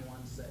of finding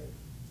one safe.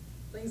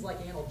 Things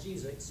like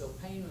analgesics, so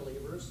pain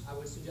relievers, I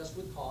would suggest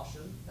with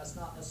caution. That's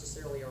not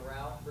necessarily a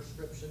route,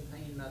 prescription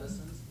pain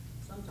medicines.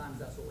 Sometimes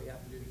that's what we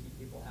have to do to keep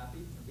people happy,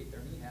 or keep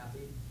their knee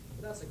happy.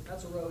 But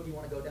that's a road you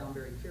want to go down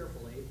very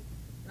carefully.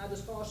 And I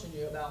just caution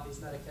you about these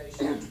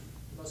medications.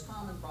 The most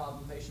common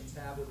problem patients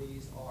have with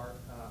these are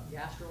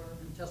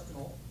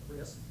gastrointestinal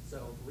risk,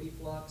 so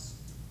reflux,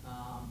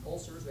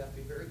 ulcers. We have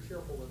to be very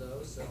careful with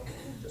those. So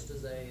just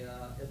as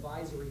a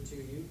advisory to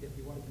you, if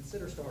you want to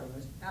consider starting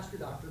this, ask your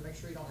doctor, make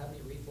sure you don't have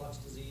any reflux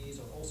disease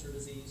or ulcer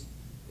disease,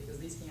 because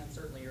these can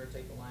certainly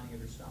irritate the lining of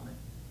your stomach.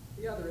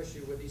 The other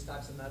issue with these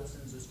types of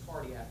medicines is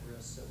cardiac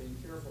risk. So being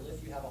careful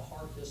if you have a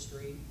heart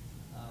history,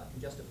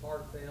 congestive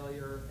heart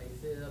failure,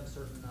 AFib,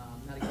 certain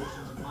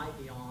medications you might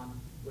be on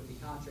would be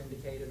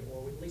contraindicated,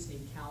 or we at least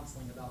need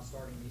counseling about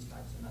starting these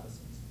types of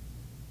medicines.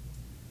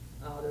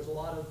 There's a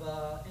lot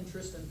of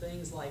interest in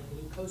things like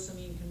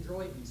glucosamine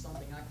chondroitin,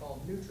 something I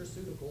call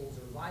nutraceuticals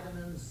or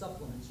vitamin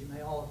supplements. You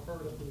may all have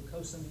heard of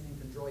glucosamine and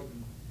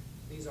chondroitin.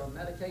 These are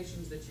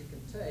medications that you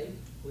can take.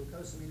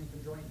 Glucosamine and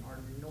chondroitin are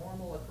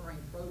normal occurring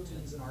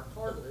proteins in our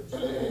cartilage.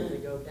 They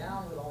go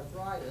down with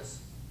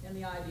arthritis. And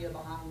the idea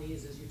behind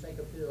these is you take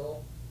a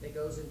pill, it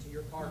goes into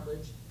your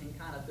cartilage and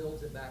kind of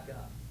builds it back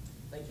up.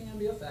 They can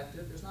be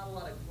effective. There's not a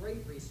lot of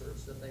great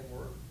research that they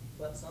work,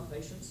 but some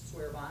patients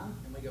swear by them,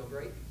 and we go,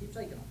 great, keep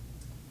taking them.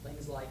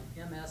 Things like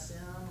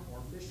MSM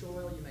or fish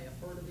oil, you may have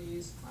heard of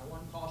these. My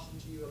one caution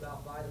to you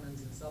about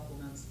vitamins and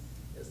supplements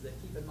is that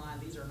keep in mind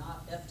these are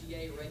not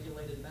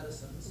FDA-regulated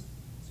medicines,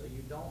 so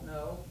you don't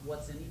know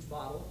what's in each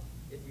bottle.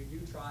 If you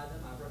do try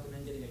them, I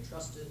recommend getting a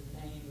trusted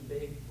name,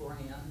 big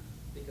brand,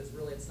 because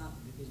really it's not,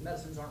 these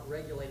medicines aren't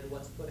regulated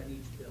what's put in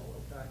each pill,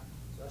 okay?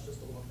 So that's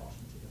just a little caution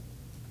to you.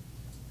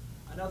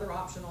 Another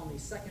option on the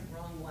second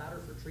rung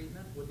ladder for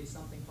treatment would be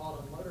something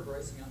called a motor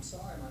bracing. I'm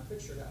sorry, my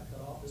picture got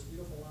cut off. This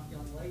beautiful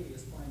young lady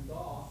is playing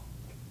golf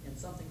in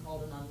something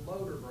called an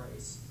unloader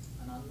brace.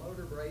 An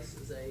unloader brace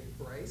is a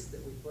brace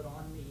that we put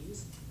on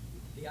knees.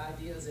 The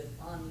idea is it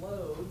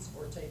unloads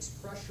or takes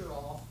pressure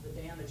off the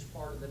damaged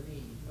part of the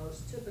knee,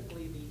 most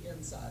typically the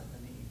inside of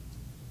the knee.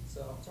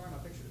 So, sorry my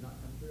picture did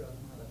not come through. I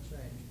don't know how that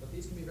changed. But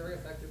these can be very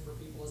effective for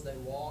people as they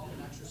walk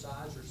and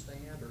exercise or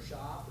stand or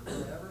shop or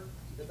whatever,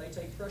 that they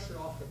take pressure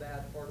off the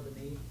bad part of the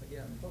knee,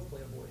 again,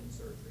 hopefully avoiding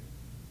surgery.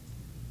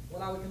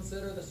 What I would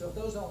consider, so if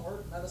those don't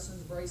work,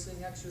 medicines,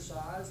 bracing,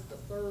 exercise, the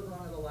third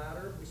rung of the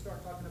ladder, we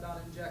start talking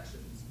about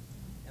injections.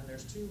 And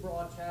there's two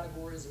broad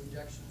categories of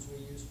injections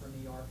we use for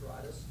knee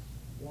arthritis.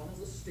 One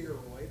is a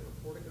steroid or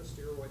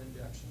corticosteroid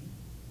injection.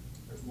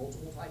 There's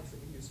multiple types that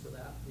we use for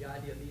that. The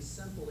idea of these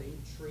simply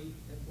treat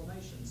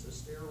inflammation. So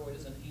steroid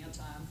is an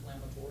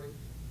anti-inflammatory.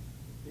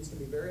 These can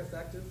be very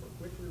effective for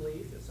quick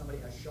relief if somebody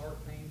has sharp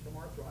pain from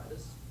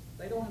arthritis.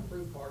 They don't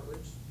improve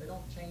cartilage. They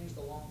don't change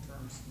the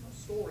long-term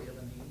story of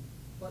the knee,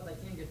 but they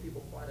can give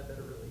people quite a bit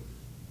of relief.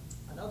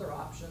 Another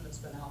option that's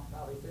been out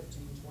probably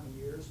 15, 20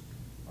 years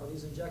are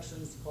these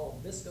injections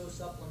called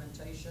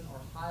viscosupplementation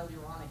or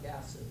hyaluronic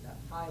acid, that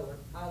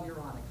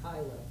hyaluronic,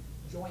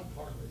 joint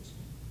cartilage.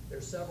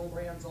 There's several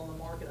brands on the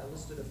market. I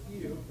listed a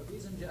few, but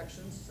these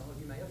injections, some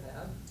of you may have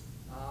had,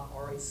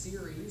 are a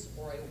series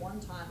or a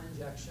one-time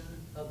injection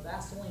of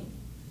Vaseline.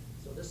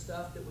 So this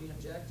stuff that we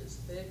inject is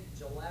thick,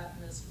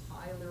 gelatinous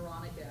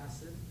hyaluronic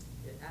acid.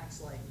 It acts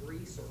like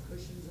grease or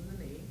cushions in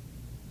the knee.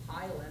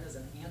 Hyalin is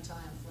an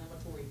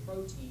anti-inflammatory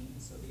protein.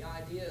 So the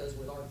idea is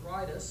with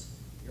arthritis,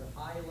 your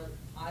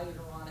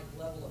hyaluronic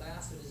level of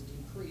acid is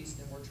decreased,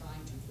 and we're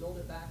trying to build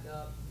it back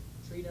up,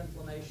 treat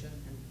inflammation,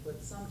 and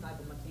put some type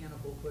of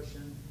mechanical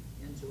cushion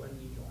into a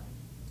knee joint.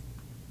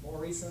 More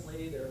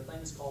recently, there are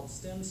things called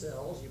stem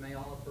cells. You may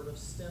all have heard of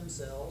stem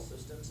cells. So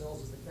stem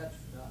cells is the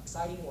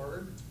exciting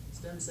word.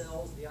 Stem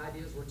cells, the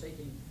idea is we're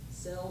taking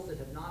cells that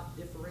have not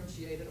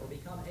differentiated or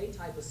become a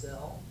type of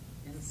cell,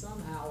 and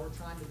somehow we're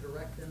trying to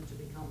direct them to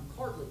become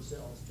cartilage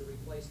cells to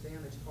replace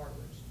damaged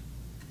cartilage.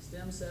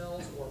 Stem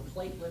cells or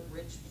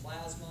platelet-rich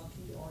plasma,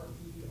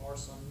 PRP, are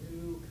some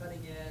new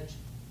cutting-edge,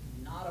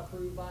 not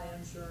approved by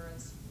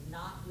insurance,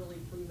 not really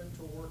proven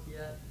to work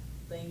yet,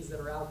 things that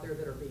are out there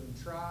that are being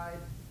tried.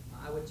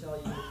 I would tell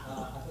you,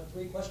 I put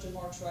 3 question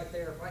marks right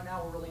there. Right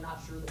now, we're really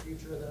not sure the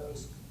future of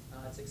those.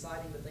 It's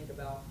exciting to think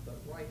about, but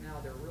right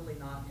now, they're really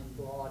not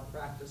in broad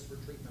practice for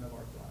treatment of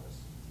arthritis.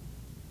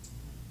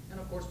 And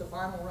of course, the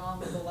final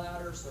rung of the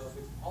ladder, so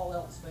if all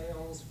else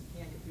fails, we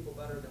can't get people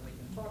better, then we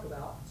can talk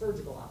about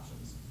surgical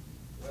options.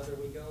 Whether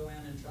we go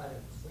in and try to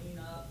clean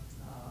up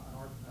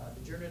a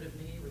degenerative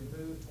knee,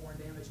 remove torn,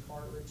 damaged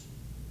cartilage,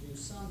 do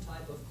some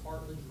type of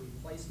cartilage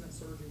replacement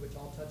surgery, which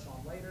I'll touch on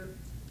later.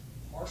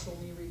 Partial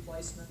knee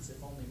replacements, if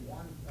only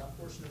one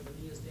portion of the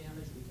knee is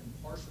damaged, we can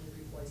partially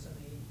replace a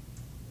knee.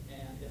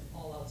 And if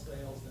all else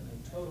fails, then a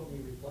total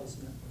knee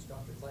replacement, which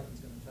Dr. Clayton's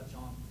going to touch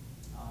on,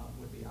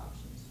 would be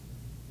options.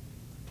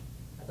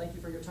 I thank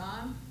you for your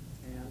time,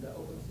 and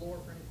open the floor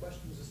for any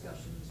questions,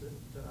 discussions that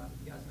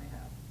you guys may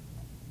have.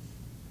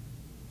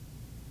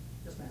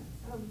 Yes, ma'am.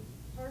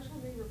 Partial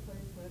knee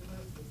replacement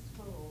versus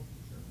total.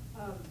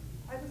 Sure.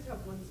 I just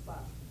have one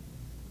spot,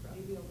 Right.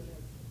 maybe over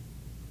there.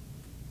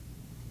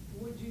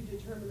 Would you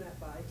determine that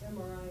by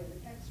MRI and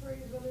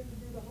X-ray ability to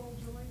do the whole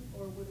joint,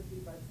 or would it be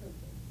by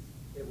symptoms?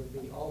 It would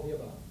be all the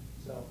above.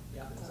 So,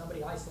 yeah, if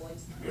somebody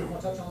isolates,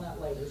 I'll touch on that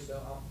later,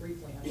 so I'll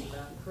briefly answer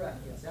that. Correct,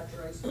 yes,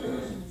 X-rays,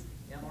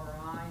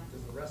 MRI,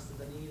 does the rest of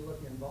the knee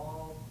look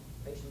involved?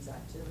 Patient's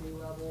activity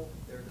level,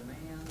 their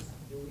demands,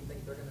 do we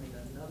think they're gonna need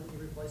another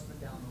knee replacement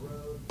down the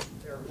road?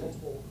 There are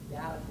multiple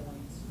data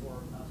points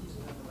or pieces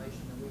of information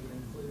that we would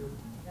include.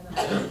 And then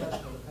the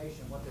discussion of the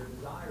patient, what their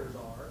desires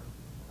are.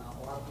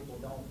 A lot of people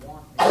don't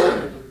want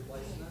a knee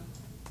replacement,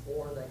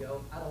 or they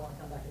go, I don't wanna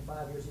come back in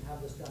 5 years and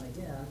have this done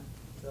again.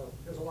 So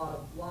there's a lot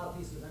of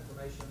pieces of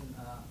information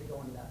that go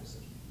into that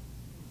decision.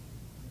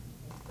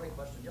 Great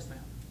question. Yes,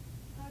 ma'am.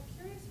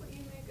 Curious what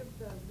you make of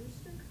the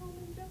rooster comb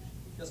injection?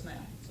 Yes,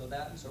 ma'am.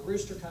 So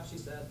rooster comb, she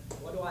said,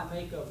 what do I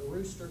make of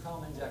rooster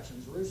comb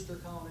injections? Rooster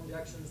comb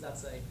injections,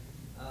 that's a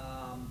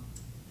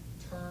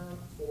term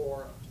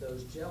for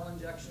those gel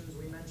injections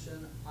we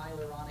mentioned,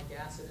 hyaluronic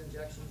acid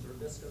injections or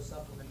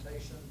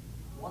viscosupplementation.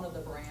 One of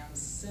the brands,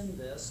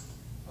 Synvisc,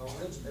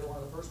 they were one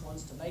of the first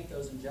ones to make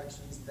those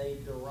injections. They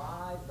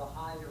derive the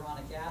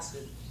hyaluronic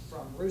acid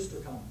from rooster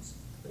combs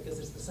because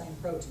it's the same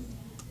protein.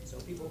 So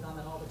people come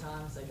in all the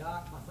time and say,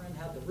 Doc, my friend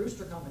had the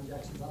rooster comb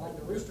injections. I like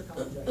the rooster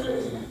comb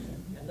injections.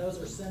 And those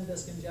are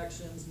Synvisc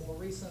injections. More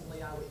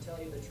recently, I would tell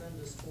you the trend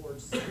is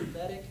towards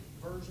synthetic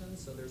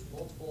versions. So there's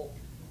multiple.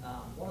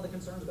 One of the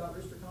concerns about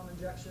rooster comb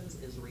injections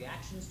is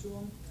reactions to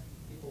them.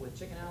 People with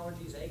chicken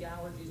allergies, egg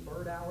allergies,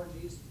 bird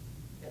allergies.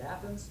 It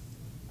happens.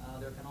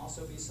 There can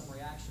also be some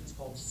reactions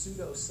called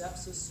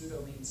pseudosepsis.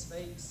 Pseudo means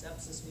fake.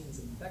 Sepsis means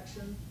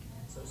infection.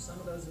 So some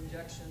of those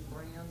injection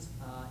brands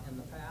in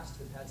the past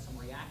have had some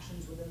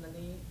reactions within the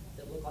knee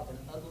that look like an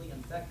ugly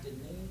infected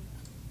knee.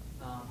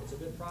 It's a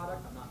good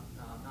product. I'm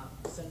not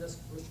Synvisc.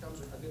 Rooster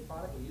combs are a good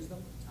product. We use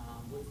them.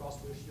 Blue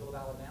Cross Blue Shield of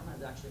Alabama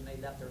has actually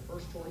made that their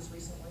first choice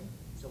recently.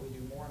 So we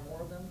do more and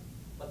more of them.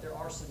 But there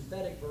are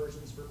synthetic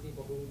versions for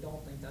people who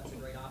don't think that's a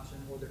great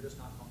option or they're just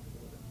not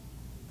comfortable with it.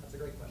 That's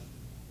a great question.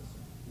 Yes,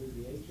 sir. With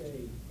the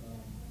HA,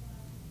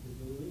 does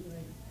it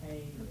alleviate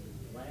pain, or does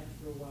it last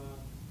for a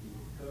while? Do you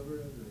cover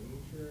it under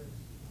insurance?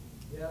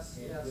 Yes,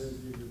 And yes. does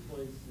it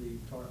replace the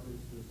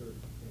cartilage to a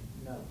certain extent?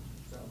 No.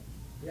 So,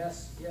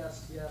 yes,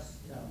 yes, yes,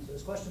 no. So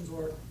his questions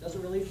were, does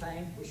it relieve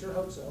pain? We sure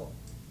hope so.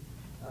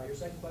 Your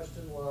second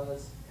question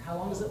was, how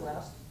long does it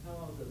last? How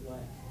long does it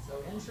last? So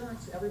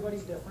insurance,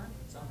 everybody's different.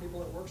 Some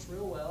people it works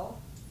real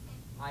well.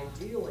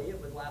 Ideally, it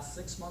would last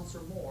 6 months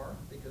or more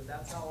because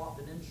that's how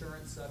often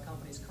insurance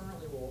companies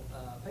currently will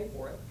pay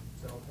for it.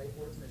 So pay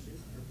for it's an issue.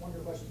 One of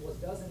your questions was,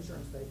 does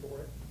insurance pay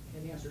for it?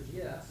 And the answer is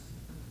yes.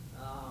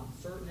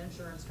 Certain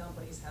insurance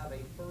companies have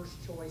a first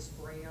choice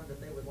brand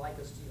that they would like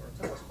us to, or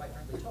quite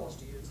frankly, tell us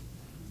to use.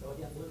 So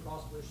again, Blue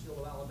Cross Blue Shield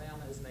of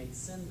Alabama has made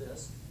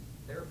Synvisc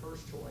their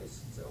first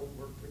choice. So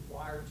we're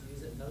required to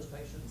use it in those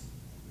patients.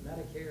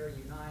 Medicare,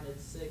 United,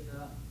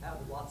 Cigna have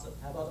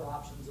other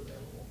options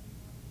available.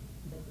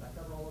 Did I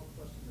cover all of the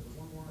questions? There was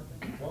one more, I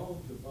think.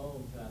 Bone to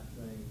bone type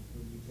thing,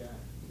 when you got,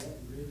 that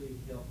really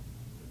helps.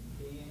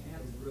 And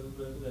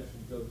Let's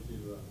go to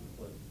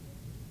replacement.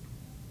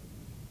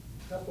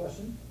 tough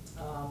question.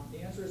 The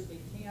answer is it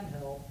can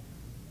help.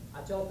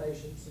 I tell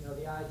patients,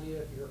 the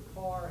idea if your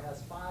car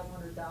has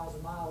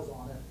 500,000 miles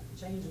on it,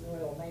 changing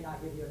oil may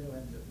not give you a new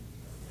engine.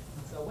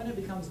 So when it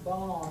becomes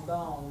bone on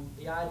bone,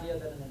 the idea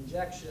that an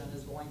injection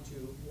is going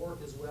to work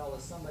as well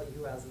as somebody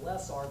who has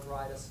less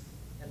arthritis,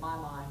 in my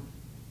mind,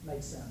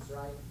 makes sense,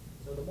 right?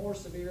 So the more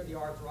severe the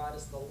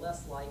arthritis, the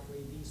less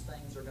likely these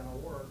things are going to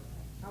work.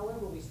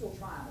 However, we still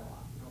try them a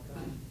lot,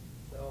 okay?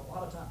 So a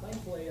lot of times,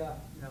 thankfully,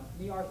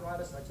 knee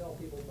arthritis, I tell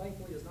people,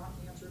 thankfully is not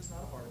cancer, it's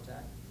not a heart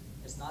attack.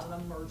 It's not an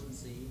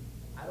emergency.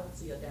 I don't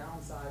see a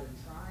downside in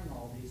trying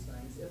all these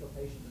things if a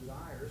patient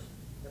desires.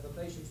 If a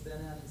patient's been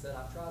in and said,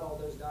 I've tried all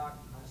those,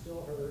 doc, I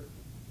still hurt,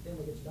 then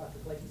we get to Dr.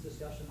 Clayton's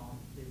discussion on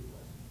the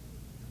replacement.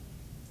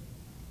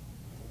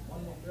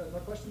 One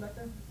more question back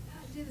there?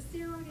 Do the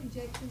steroid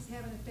injections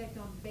have an effect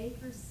on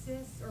Baker's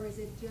cysts, or is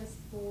it just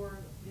for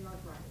the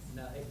arthritis?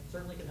 No, it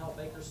certainly can help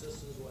Baker's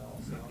cysts as well.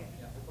 So, Okay.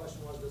 yeah, the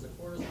question was, does a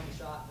cortisone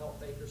shot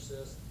help Baker's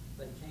cysts?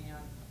 They can.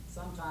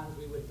 Sometimes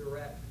we would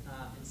direct,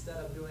 instead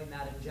of doing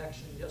that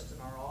injection just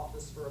in our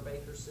office for a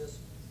Baker's cyst,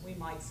 we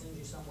might send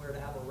you somewhere to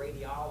have a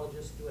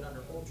radiologist do it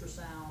under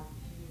ultrasound.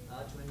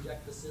 to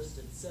inject the cyst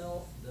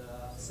itself.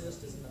 The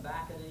cyst is in the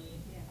back of the knee.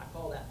 I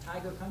call that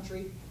tiger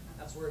country.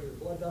 That's where your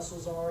blood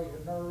vessels are, your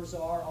nerves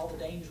are, all the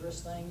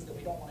dangerous things that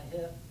we don't want to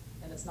hit.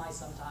 And it's nice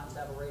sometimes to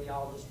have a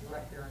radiologist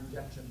direct their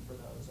injection for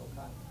those,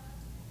 okay?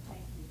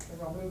 So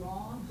I'll move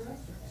on.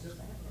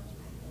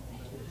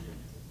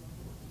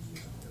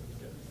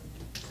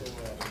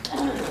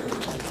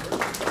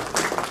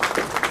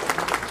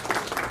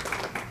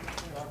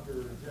 Dr.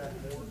 Jack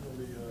Moore is going to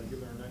be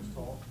giving our next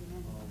talk.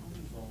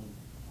 It's on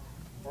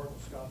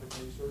arthroscopic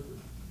knee surgery.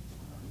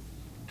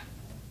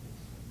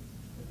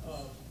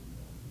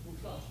 We'll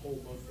try to hold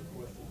most of the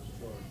questions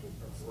to our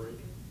break.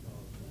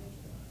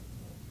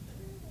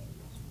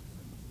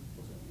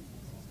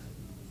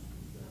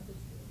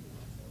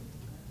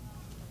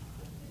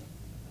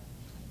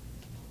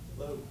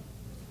 Hello,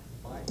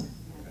 Mike. I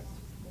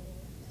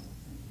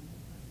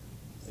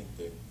think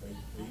that, are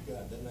you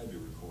guys, that may be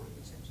recording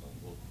this or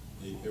something. Well,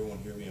 did everyone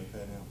hear me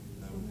okay now?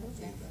 No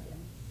feedback?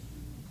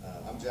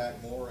 I'm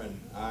Jack Moore, and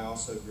I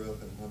also grew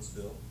up in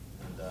Huntsville,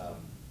 and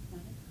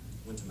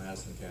went to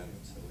Madison Academy,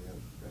 so we have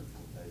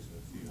representation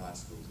of a few high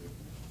schools here.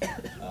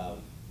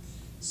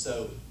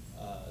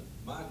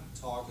 My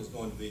talk is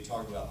going to be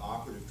talking about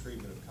operative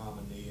treatment of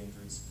common knee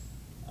injuries,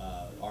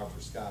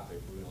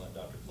 arthroscopic. We're going to let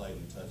Dr.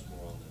 Clayton touch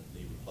more on the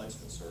knee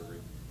replacement surgery,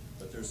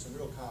 but there's some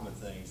real common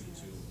things that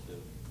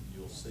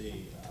you'll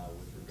see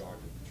with regard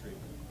to the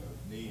treatment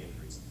of knee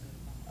injuries.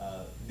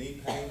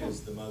 Knee pain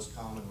is the most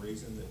common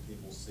reason that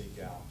people seek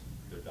out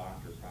their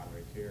doctor of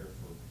primary care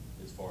for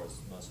as far as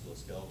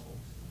musculoskeletal.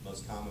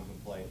 Most common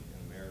complaint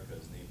in America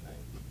is knee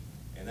pain,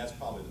 and that's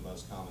probably the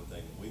most common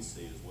thing that we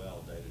see as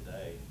well day to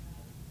day.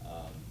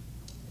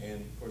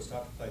 And of course,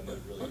 Dr. Clayton did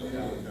a really good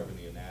job covering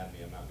the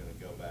anatomy. I'm not going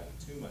to go back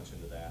too much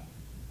into that,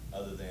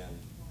 other than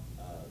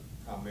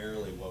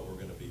primarily what we're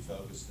going to be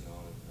focusing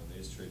on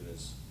this treatment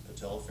is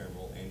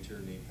patellofemoral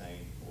anterior knee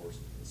pain, or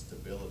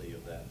stability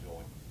of that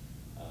joint,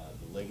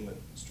 the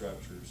ligament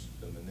structures,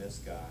 the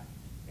menisci,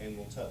 and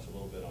we'll touch a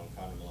little bit on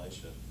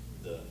condylation,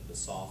 the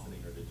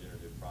softening or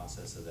degenerative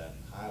process of that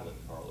hyaline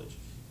cartilage.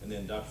 And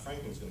then Dr.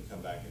 Franklin's going to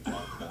come back and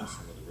talk about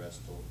some of the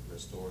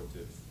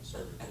restorative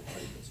surgical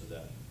treatments of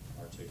that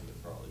articular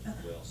cartilage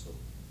as well, so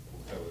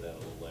we'll cover that a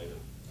little later.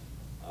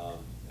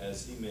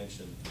 As he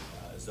mentioned,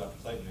 as Dr.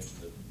 Clayton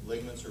mentioned, the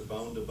ligaments are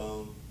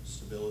bone-to-bone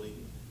stability,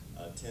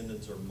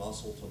 tendons are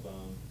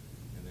muscle-to-bone,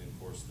 and then, of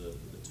course, the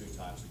two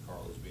types of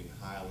cartilage being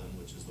hyaline,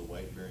 which is the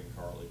weight-bearing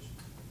cartilage,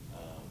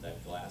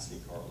 that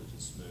glassy cartilage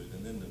is smooth,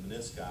 and then the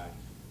menisci,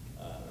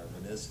 or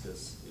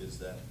meniscus, is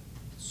that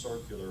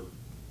circular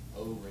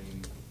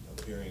O-ring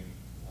appearing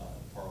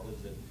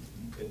cartilage that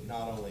it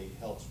not only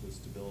helps with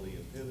stability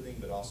and pivoting,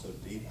 but also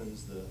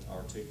deepens the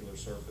articular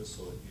surface,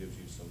 so it gives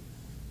you some,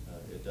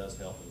 it does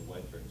help in the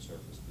weight-bearing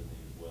surface of the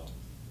knee as well.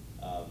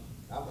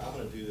 I'm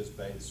going to do this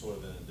sort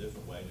of in a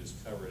different way,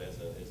 just cover it as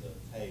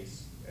a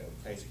case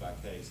by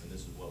case, and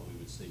this is what we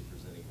would see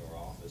presenting to our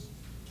office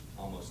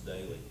almost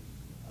daily.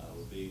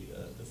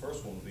 The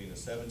first one would be a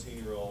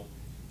 17-year-old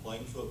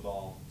playing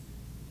football.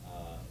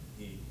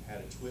 He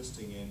had a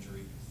twisting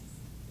injury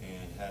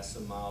and has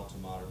some mild to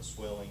moderate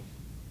swelling.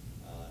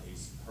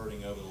 He's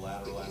hurting over the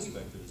lateral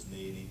aspect of his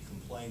knee, and he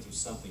complains of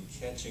something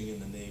catching in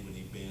the knee when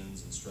he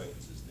bends and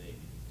straightens his knee.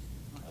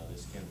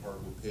 This can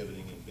hurt with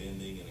pivoting and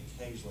bending, and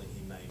occasionally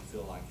he may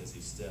feel like as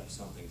he steps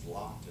something's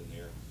locked in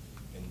there,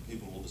 and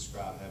people will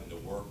describe having to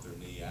work their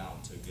knee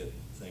out to get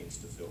things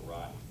to feel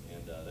right,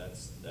 and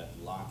that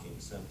locking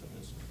symptom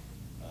is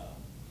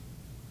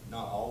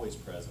not always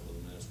present with a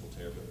meniscal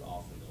tear, but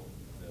often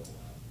they'll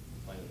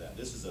complain of that.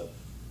 This is a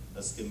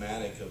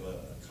schematic of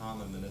a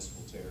common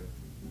meniscal tear.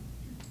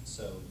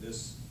 So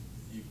this,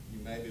 you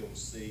may be able to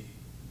see,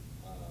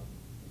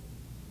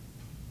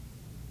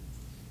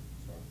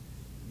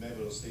 you may be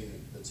able to see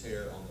the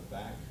tear on the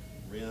back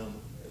rim.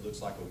 It looks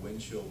like a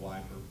windshield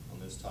wiper on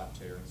this type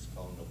tear. It's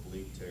called an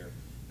oblique tear.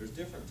 There's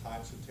different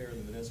types of tear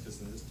in the meniscus,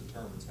 and this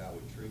determines how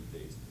we treat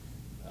these.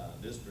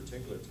 This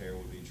particular tear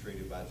would be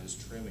treated by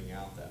just trimming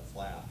out that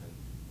flap and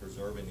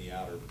preserving the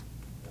outer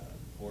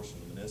portion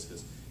of the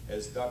meniscus.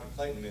 As Dr.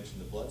 Clayton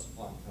mentioned, the blood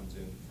supply comes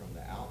in from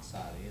the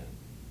outside in.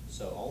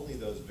 So only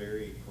those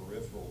very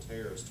peripheral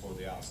tears toward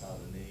the outside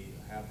of the knee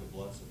have the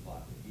blood supply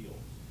to heal.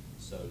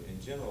 So in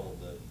general,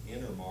 the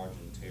inner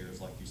margin tears,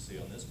 like you see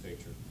on this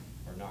picture,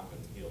 are not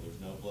going to heal. There's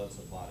no blood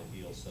supply to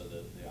heal, so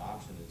the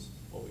option is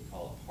what we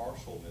call a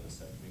partial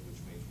meniscectomy,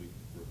 which means we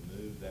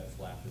remove that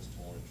flap that's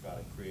torn and try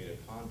to create a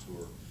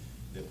contour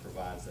that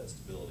provides that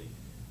stability.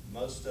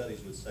 Most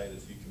studies would say that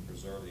if you can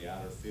preserve the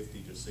outer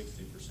 50 to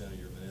 60% of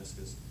your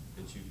meniscus,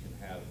 that you can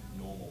have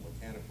normal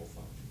mechanical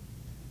function.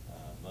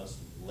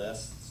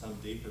 Some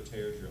deeper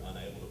tears, you're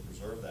unable to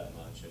preserve that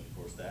much, and of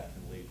course that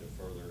can lead to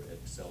further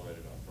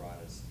accelerated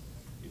arthritis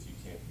if you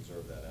can't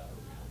preserve that outer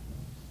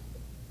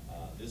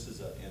rim. This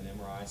is an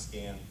MRI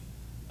scan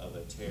of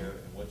a tear,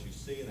 and what you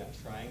see in that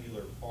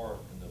triangular part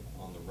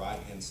on the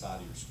right-hand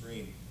side of your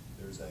screen,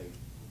 there's a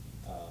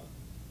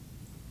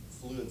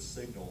fluid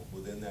signal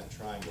within that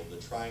triangle. The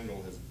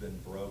triangle has been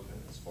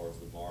broken as far as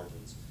the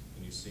margins,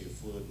 and you see a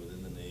fluid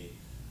within the knee.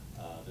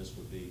 This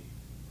would be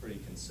pretty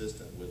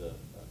consistent with a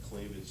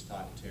cleavage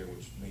type tear,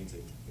 which means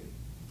it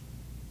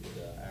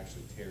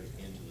actually tears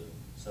into the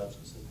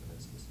substance of the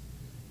meniscus.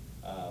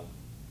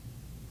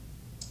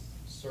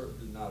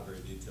 Not a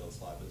very detailed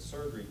slide, but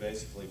surgery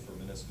basically for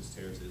meniscus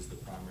tears is the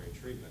primary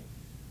treatment.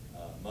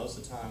 Most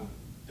of the time,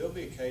 there'll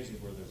be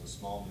occasions where there's a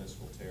small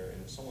meniscal tear,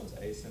 and if someone's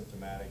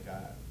asymptomatic,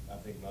 I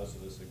think most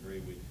of us agree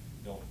we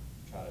don't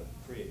try to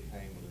create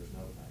pain when there's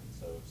no pain.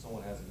 So if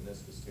someone has a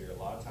meniscus tear, a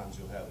lot of times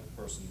you'll have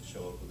a person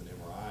show up with an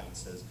MRI and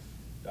says,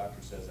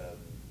 doctor says,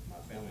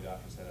 my family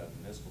doctor said I have a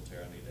meniscal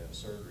tear, I need to have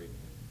surgery,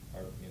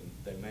 and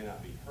they may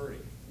not be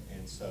hurting.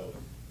 And so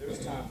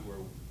there's times where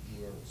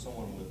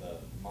someone with a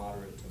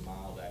moderate to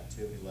mild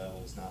activity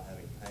level is not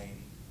having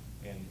pain,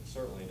 and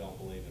certainly don't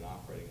believe in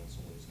operating on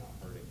someone who's not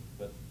hurting.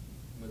 But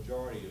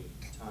majority of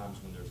times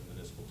when there's a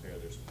meniscal tear,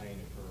 there's pain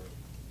occurring.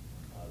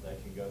 They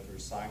can go through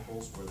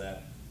cycles where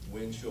that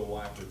windshield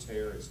wiper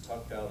tear is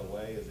tucked out of the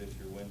way as if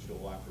your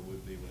windshield wiper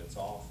would be when it's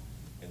off,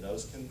 and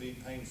those can be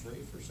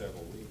pain-free for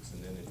several weeks.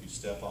 And then if you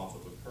step off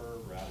of a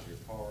curb or out of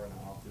your car in an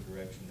opposite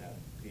direction, that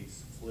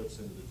piece flips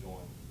into the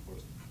joint. Of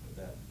course,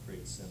 that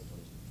creates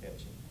symptoms of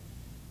catching.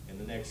 And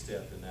the next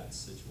step in that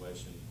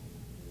situation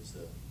is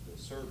the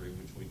surgery,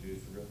 which we do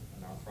through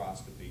an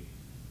arthroscopy.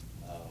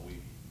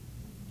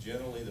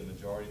 Generally, the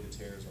majority of the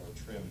tears are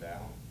trimmed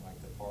out, like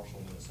the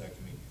partial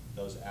meniscectomy.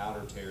 Those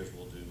outer tears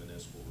we'll do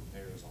meniscal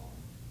repairs on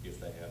if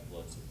they have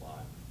blood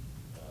supply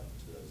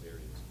to those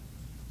areas.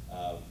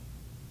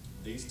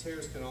 These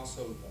tears can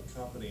also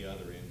accompany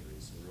other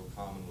injuries. Real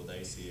common with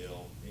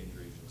ACL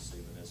injuries, you'll see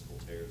meniscal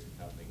tears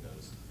accompanying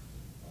those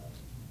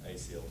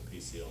ACL and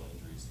PCL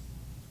injuries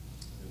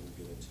that we'll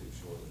get into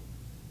shortly.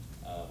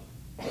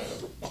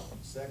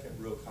 Second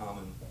real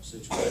common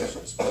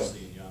situation,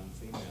 especially in young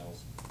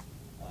females,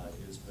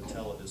 is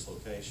patella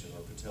dislocation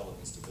or patella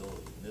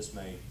instability. And this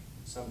may,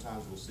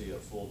 sometimes we'll see a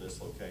full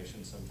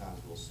dislocation, sometimes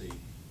we'll see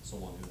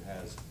someone who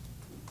has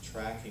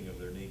tracking of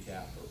their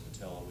kneecap or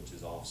patella, which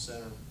is off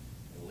center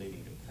and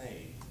leading to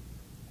pain.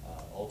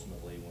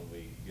 Ultimately, when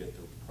we get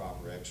the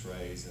proper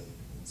x-rays and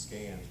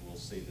scans, we'll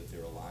see that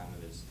their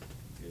alignment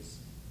is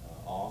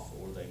off,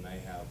 or they may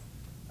have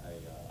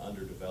a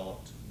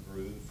underdeveloped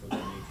groove for the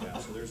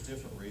kneecap. So there's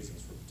different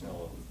reasons for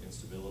patella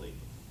instability.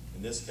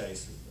 In this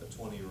case, a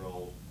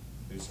 20-year-old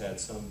who's had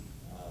some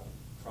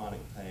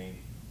chronic pain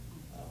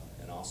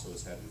and also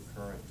has had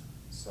recurrent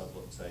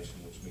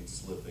subluxation, which means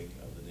slipping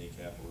of the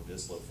kneecap or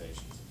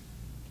dislocations.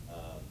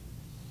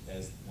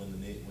 When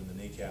the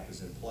kneecap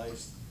is in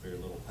place, very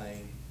little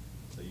pain.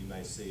 So you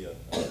may see a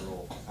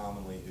girl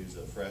commonly who's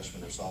a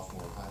freshman or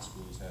sophomore in high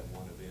school who's had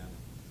one event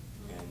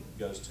and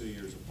goes 2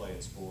 years of playing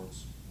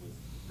sports with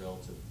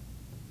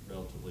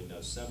relatively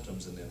no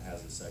symptoms, and then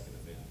has a second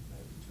event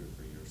maybe 2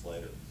 or 3 years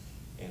later.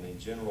 And in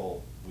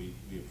general, we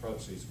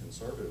approach these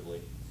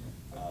conservatively.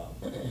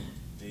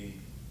 The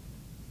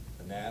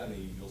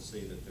anatomy, you'll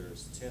see that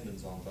there's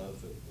tendons on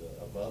both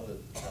above the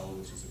patella,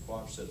 which is a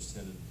quadriceps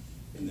tendon,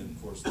 and then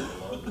of course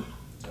below the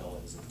patella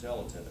is a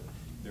patella tendon.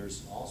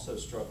 There's also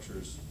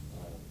structures,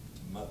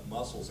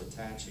 muscles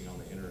attaching on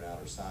the inner and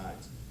outer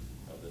sides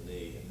of the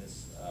knee, and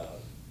this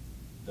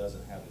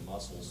doesn't have the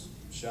muscles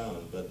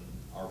shown, but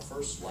our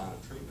first line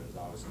of treatment is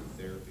obviously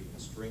therapy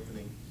and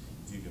strengthening.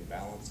 If you can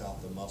balance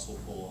out the muscle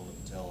pull on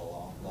the patella,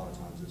 a lot of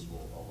times this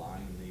will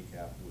align the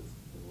kneecap with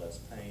less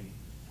pain.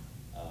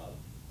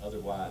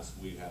 Otherwise,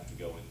 we have to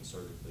go in and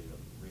surgically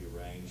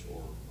rearrange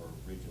or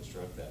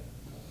reconstruct that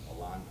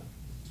alignment.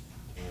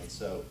 And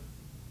so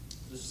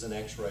this is an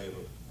x-ray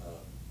of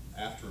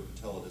after a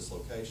patella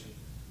dislocation.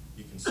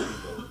 You can see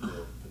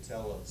the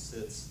patella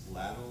sits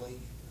laterally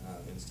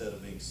instead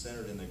of being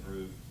centered in the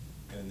groove.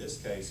 And in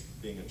this case,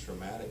 being a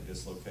traumatic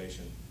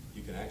dislocation,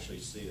 you can actually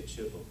see a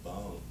chip of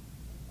bone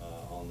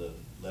on the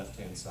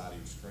left-hand side of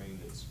your screen.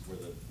 It's where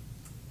the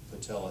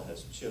patella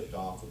has chipped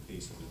off a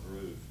piece of the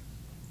groove.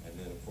 And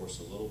then, of course,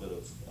 a little bit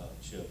of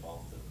chip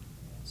off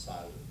the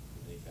side of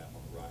the kneecap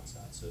on the right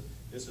side. So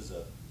this is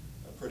a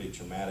pretty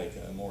traumatic,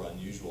 a more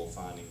unusual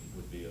finding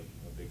would be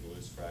a big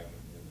loose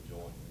fragment in the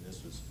joint. And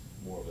this was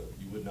more of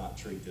you would not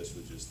treat this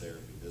with just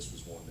therapy. This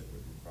was one that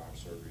would require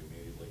surgery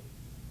immediately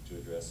to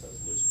address those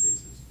loose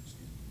pieces.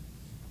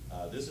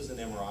 This is an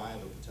MRI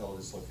of a patella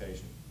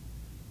dislocation.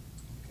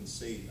 You can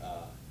see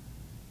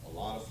a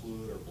lot of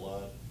fluid or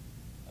blood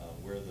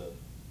where the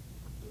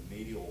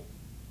medial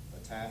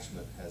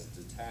attachment has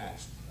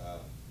detached.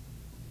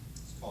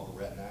 It's called a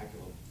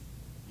retinaculum.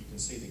 You can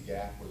see the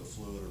gap where the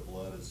fluid or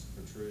blood is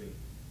protruding,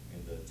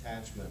 and the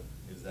attachment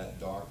is that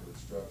darker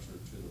structure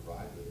to the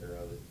right of the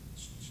arrow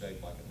that's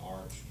shaped like an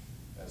arch.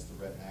 That's the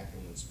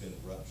retinaculum that's been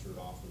ruptured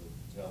off of the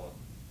patella.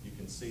 You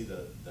can see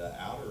the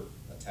outer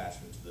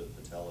attachment to the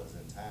patella is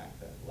intact,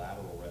 that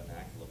lateral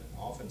retinaculum, and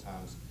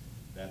oftentimes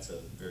that's a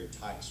very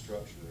tight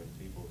structure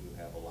in people who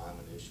have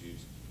alignment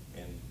issues.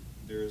 And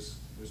there's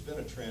been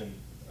a trend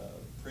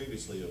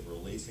previously of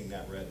releasing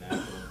that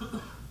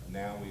retinaculum.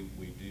 Now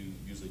we do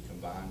usually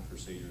combine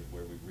procedures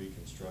where we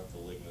reconstruct the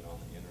ligament on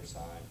the inner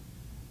side,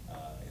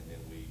 and then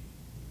we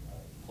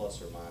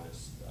plus or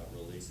minus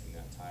releasing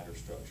that tighter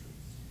structure.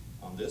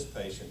 On this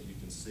patient, you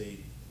can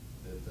see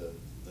that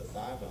the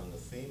thigh bone, the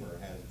femur,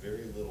 has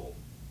very little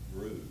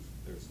groove.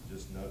 There's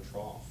just no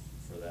trough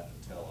for that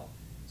patella.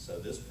 So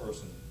this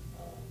person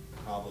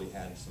probably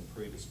had some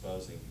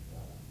predisposing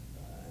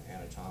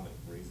anatomic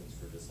reasons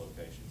for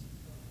dislocations,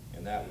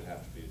 and that would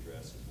have to be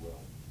addressed as well.